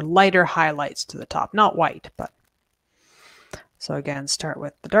or lighter highlights to the top. Not white, but so again, start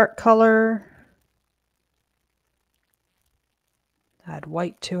with the dark color. Add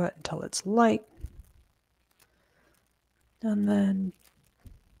white to it until it's light. And then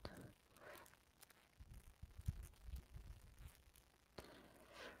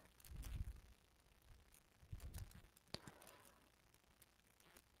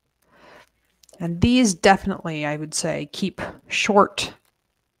these definitely, I would say, keep short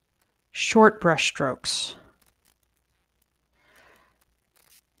brush strokes.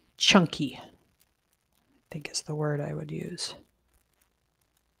 Chunky, I think is the word I would use.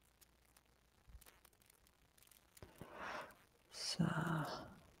 So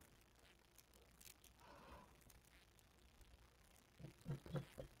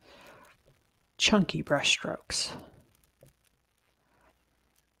chunky brush strokes.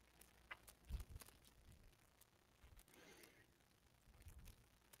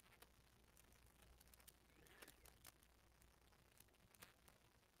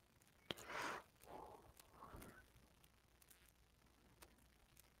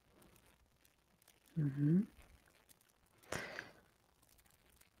 Mm-hmm.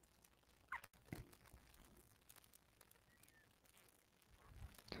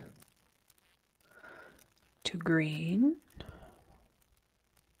 To green.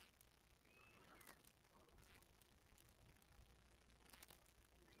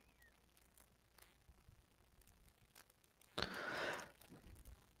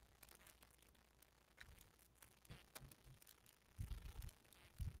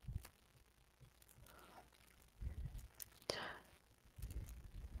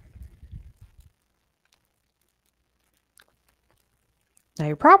 Now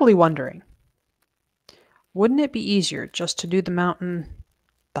you're probably wondering, wouldn't it be easier just to do the mountain,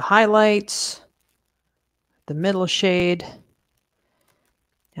 the highlights, the middle shade,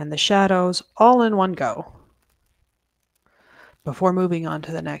 and the shadows all in one go before moving on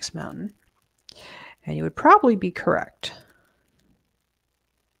to the next mountain? And you would probably be correct.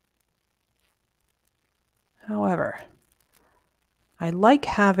 However, I like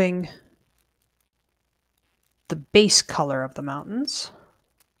having the base color of the mountains.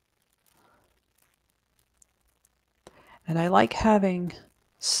 And I like having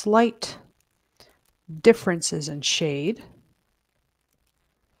slight differences in shade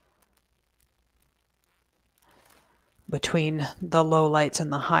between the lowlights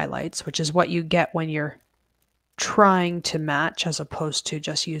and the highlights, which is what you get when you're trying to match as opposed to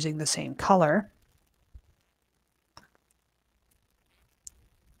just using the same color.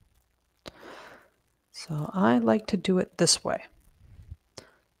 So I like to do it this way.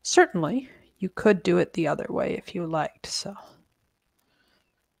 Certainly, you could do it the other way if you liked. So you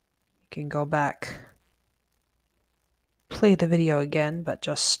can go back, play the video again, but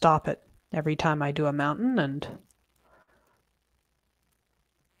just stop it every time I do a mountain and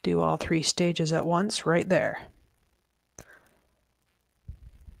do all 3 stages at once right there.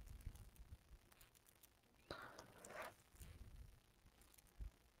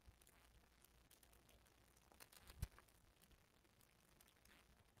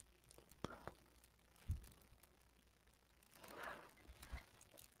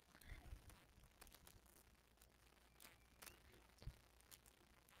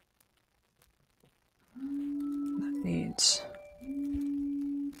 That needs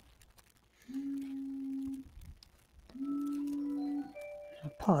I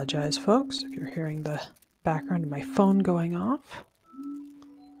apologize, folks, if you're hearing the background of my phone going off.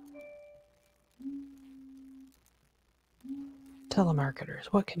 Telemarketers,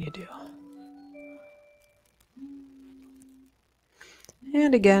 what can you do?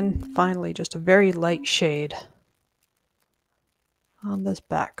 And again, finally, just a very light shade on this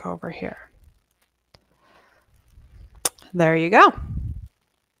back over here. There you go.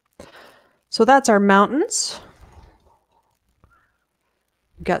 So that's our mountains.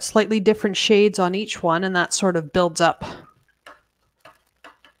 We've got slightly different shades on each one, and that sort of builds up,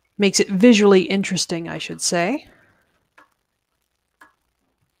 makes it visually interesting, I should say.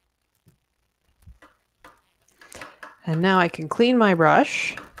 And now I can clean my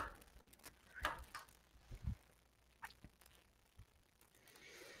brush.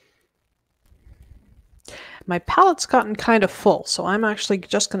 My palette's gotten kind of full, so I'm actually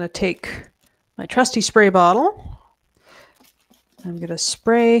just going to take my trusty spray bottle. I'm going to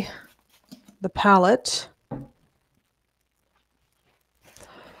spray the palette.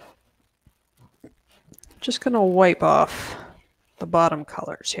 Just going to wipe off the bottom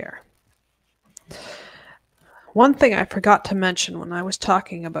colors here. One thing I forgot to mention when I was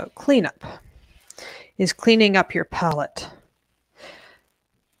talking about cleanup is cleaning up your palette.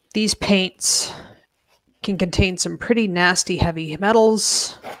 These paints can contain some pretty nasty heavy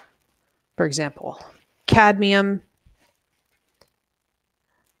metals. For example, cadmium.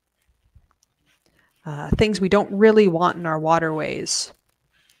 Things we don't really want in our waterways.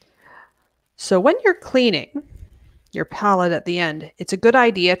 So when you're cleaning your palette at the end, it's a good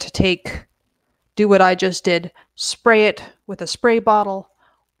idea to do what I just did, spray it with a spray bottle,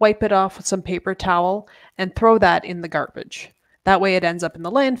 wipe it off with some paper towel, and throw that in the garbage. That way it ends up in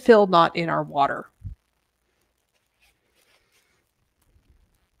the landfill, not in our water.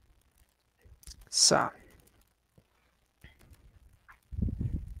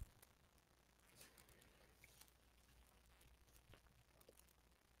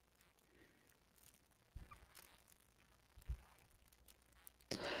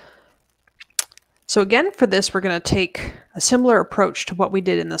 So again, for this, we're going to take a similar approach to what we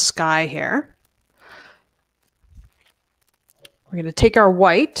did in the sky here. We're going to take our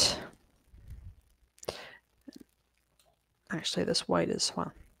white. Actually, this white is,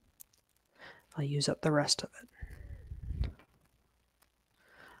 well, I'll use up the rest of it.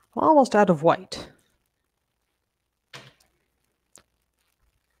 I'm almost out of white.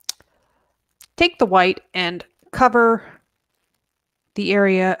 Take the white and cover the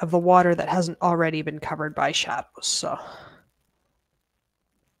area of the water that hasn't already been covered by shadows. So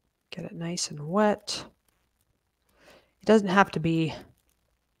get it nice and wet. It doesn't have to be,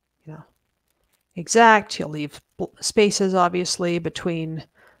 exact. You'll leave spaces, obviously, between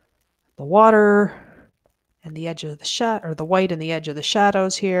the water and the edge of the shadow, or the white and the edge of the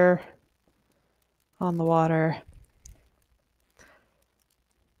shadows here on the water.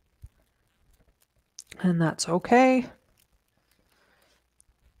 And that's okay.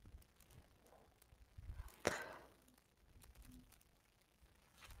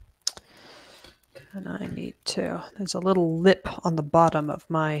 And I need to, there's a little lip on the bottom of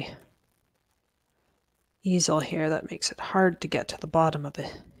my easel here that makes it hard to get to the bottom of the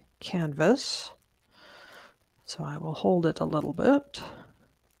canvas. So I will hold it a little bit.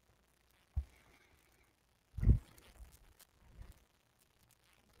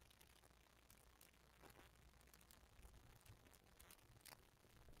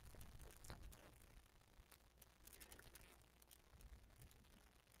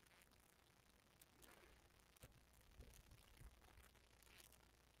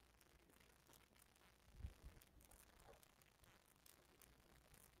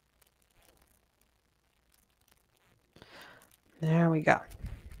 There we go.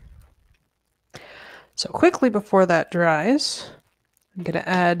 So quickly before that dries, I'm going to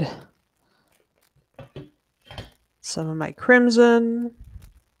add some of my crimson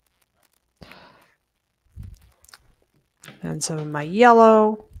and some of my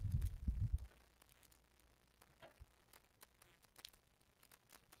yellow.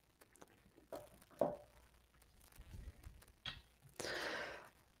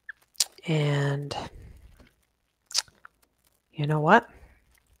 And you know what?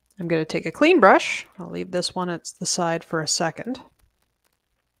 I'm going to take a clean brush. I'll leave this one at the side for a second.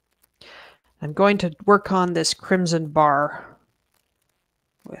 I'm going to work on this crimson bar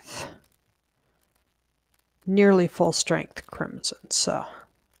with nearly full strength crimson. So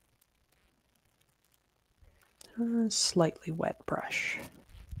a slightly wet brush.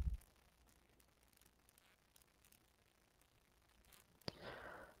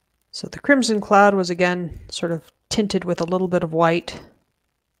 So the crimson cloud was again sort of tinted with a little bit of white.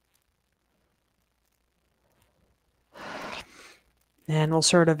 And we'll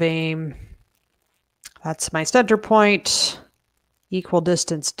sort of aim, that's my center point, equal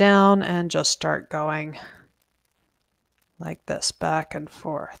distance down, and just start going like this, back and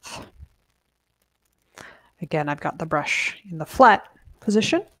forth. Again, I've got the brush in the flat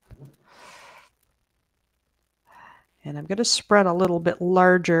position. And I'm going to spread a little bit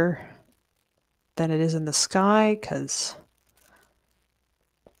larger than it is in the sky because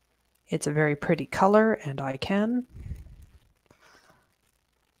it's a very pretty color and I can.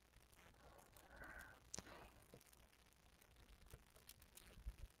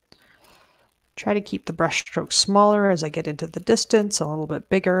 Try to keep the brush stroke smaller as I get into the distance, a little bit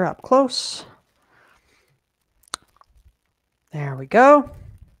bigger up close. There we go.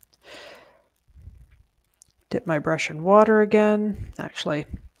 Dip my brush in water again. Actually,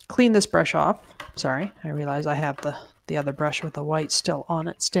 clean this brush off. Sorry, I realize I have the other brush with the white still on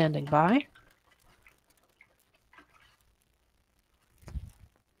it standing by.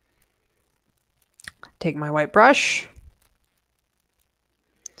 Take my white brush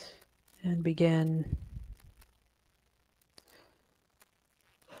and begin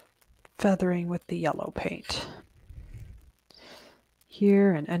feathering with the yellow paint.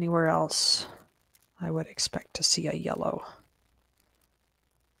 Here and anywhere else, I would expect to see a yellow.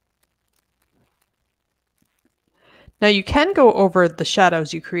 Now you can go over the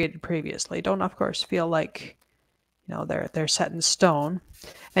shadows you created previously. Don't, of course, feel like, you know, they're set in stone.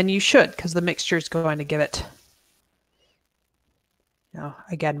 And you should, because the mixture is going to give it, you know,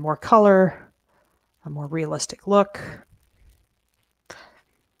 again, more color, a more realistic look.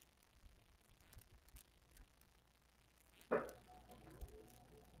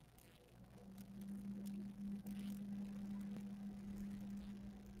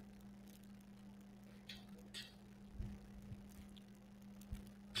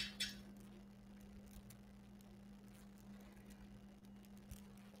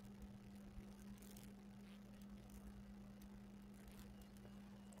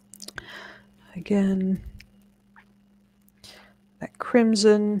 Again, that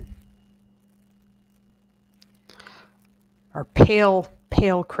crimson, or pale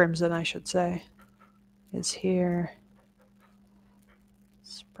crimson, I should say, is here.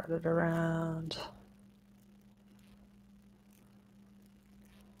 Spread it around.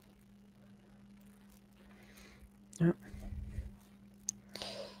 Yep.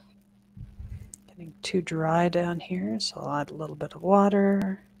 Getting too dry down here, so I'll add a little bit of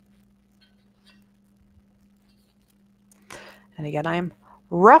water. And again, I'm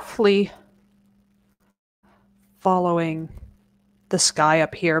roughly following the sky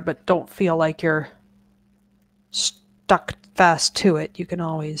up here, but don't feel like you're stuck fast to it. You can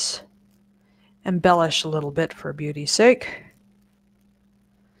always embellish a little bit for beauty's sake.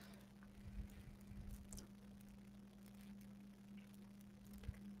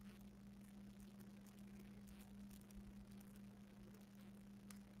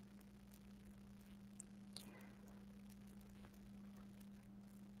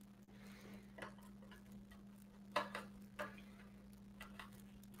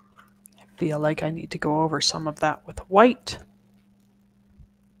 Feel like I need to go over some of that with white.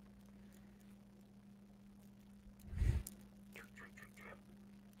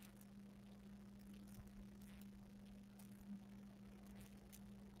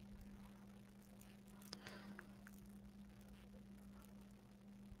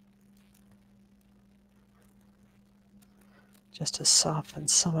 Just to soften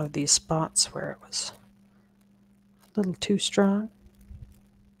some of these spots where it was a little too strong.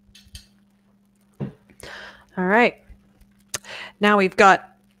 All right, now we've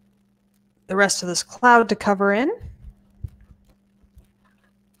got the rest of this cloud to cover in.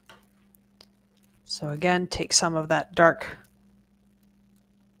 So again, take some of that dark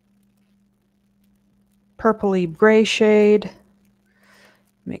purpley gray shade,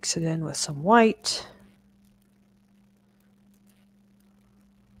 mix it in with some white.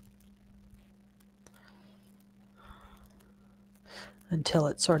 Until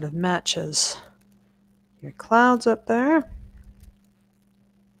it sort of matches your clouds up there.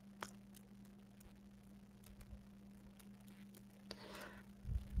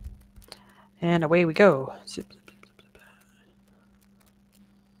 And away we go. Zip, zip, zip, zip, zip.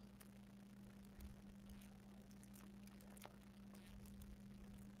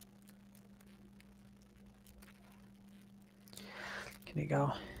 Can you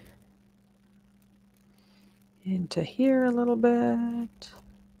go into here a little bit?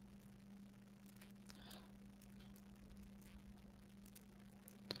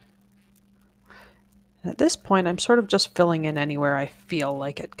 At this point, I'm sort of just filling in anywhere I feel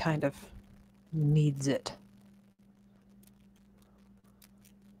like it kind of needs it.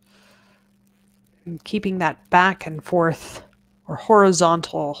 And keeping that back and forth or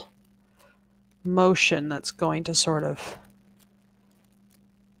horizontal motion that's going to sort of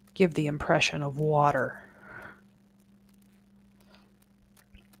give the impression of water.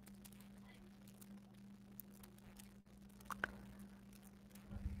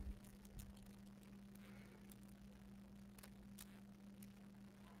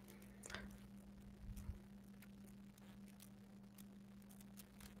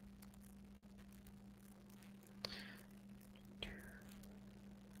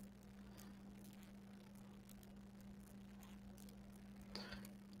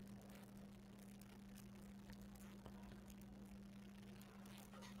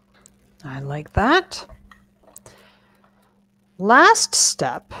 I like that. Last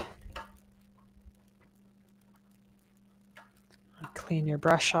step, clean your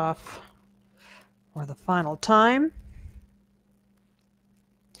brush off for the final time.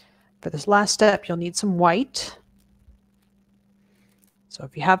 For this last step, you'll need some white. So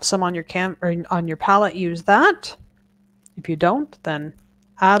if you have some on your or on your palette, use that. If you don't, then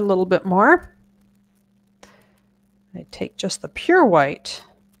add a little bit more. I take just the pure white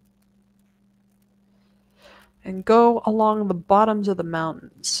and go along the bottoms of the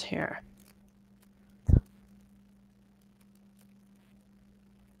mountains here.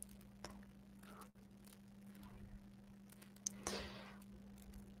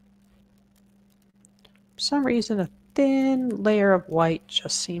 For some reason, a thin layer of white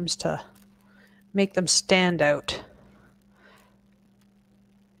just seems to make them stand out.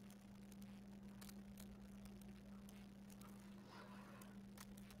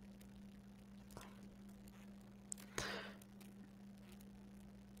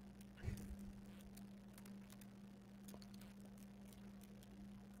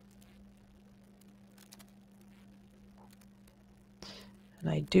 And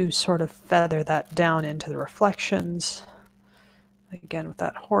I do sort of feather that down into the reflections, again with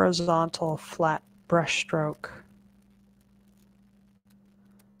that horizontal flat brush stroke.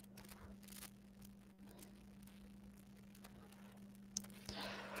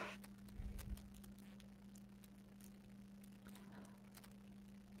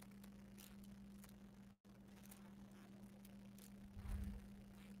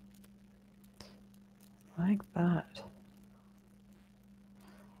 Like that.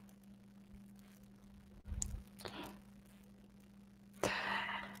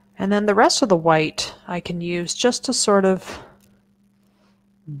 And then the rest of the white I can use just to sort of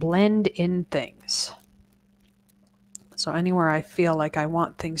blend in things. So anywhere I feel like I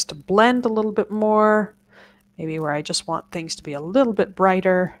want things to blend a little bit more, maybe where I just want things to be a little bit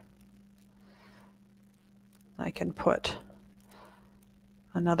brighter, I can put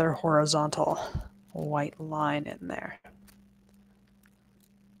another horizontal white line in there.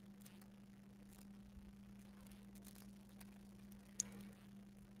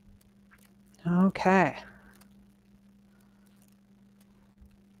 Okay.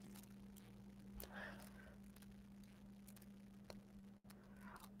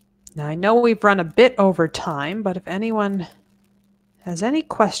 Now I know we've run a bit over time, but if anyone has any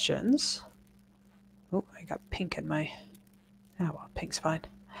questions... Oh, I got pink in my... Oh, well, pink's fine.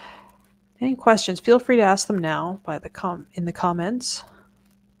 Any questions, feel free to ask them now by in the comments.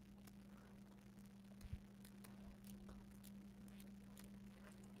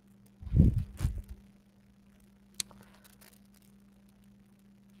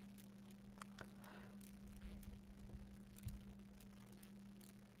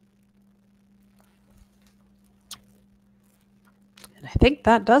 And I think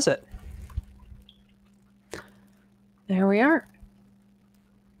that does it. There we are.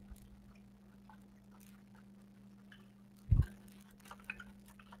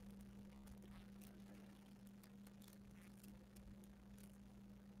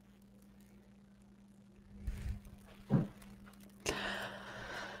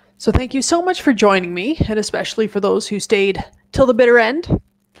 So thank you so much for joining me, and especially for those who stayed till the bitter end.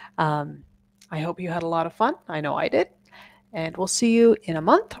 I hope you had a lot of fun. I know I did. And we'll see you in a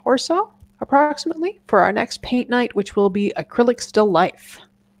month or so, approximately, for our next paint night, which will be Acrylic Still Life.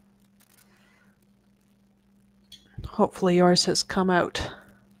 Hopefully yours has come out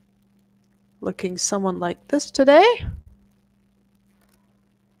looking someone like this today.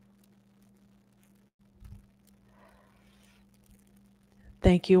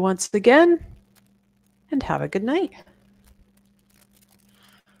 Thank you once again, and have a good night.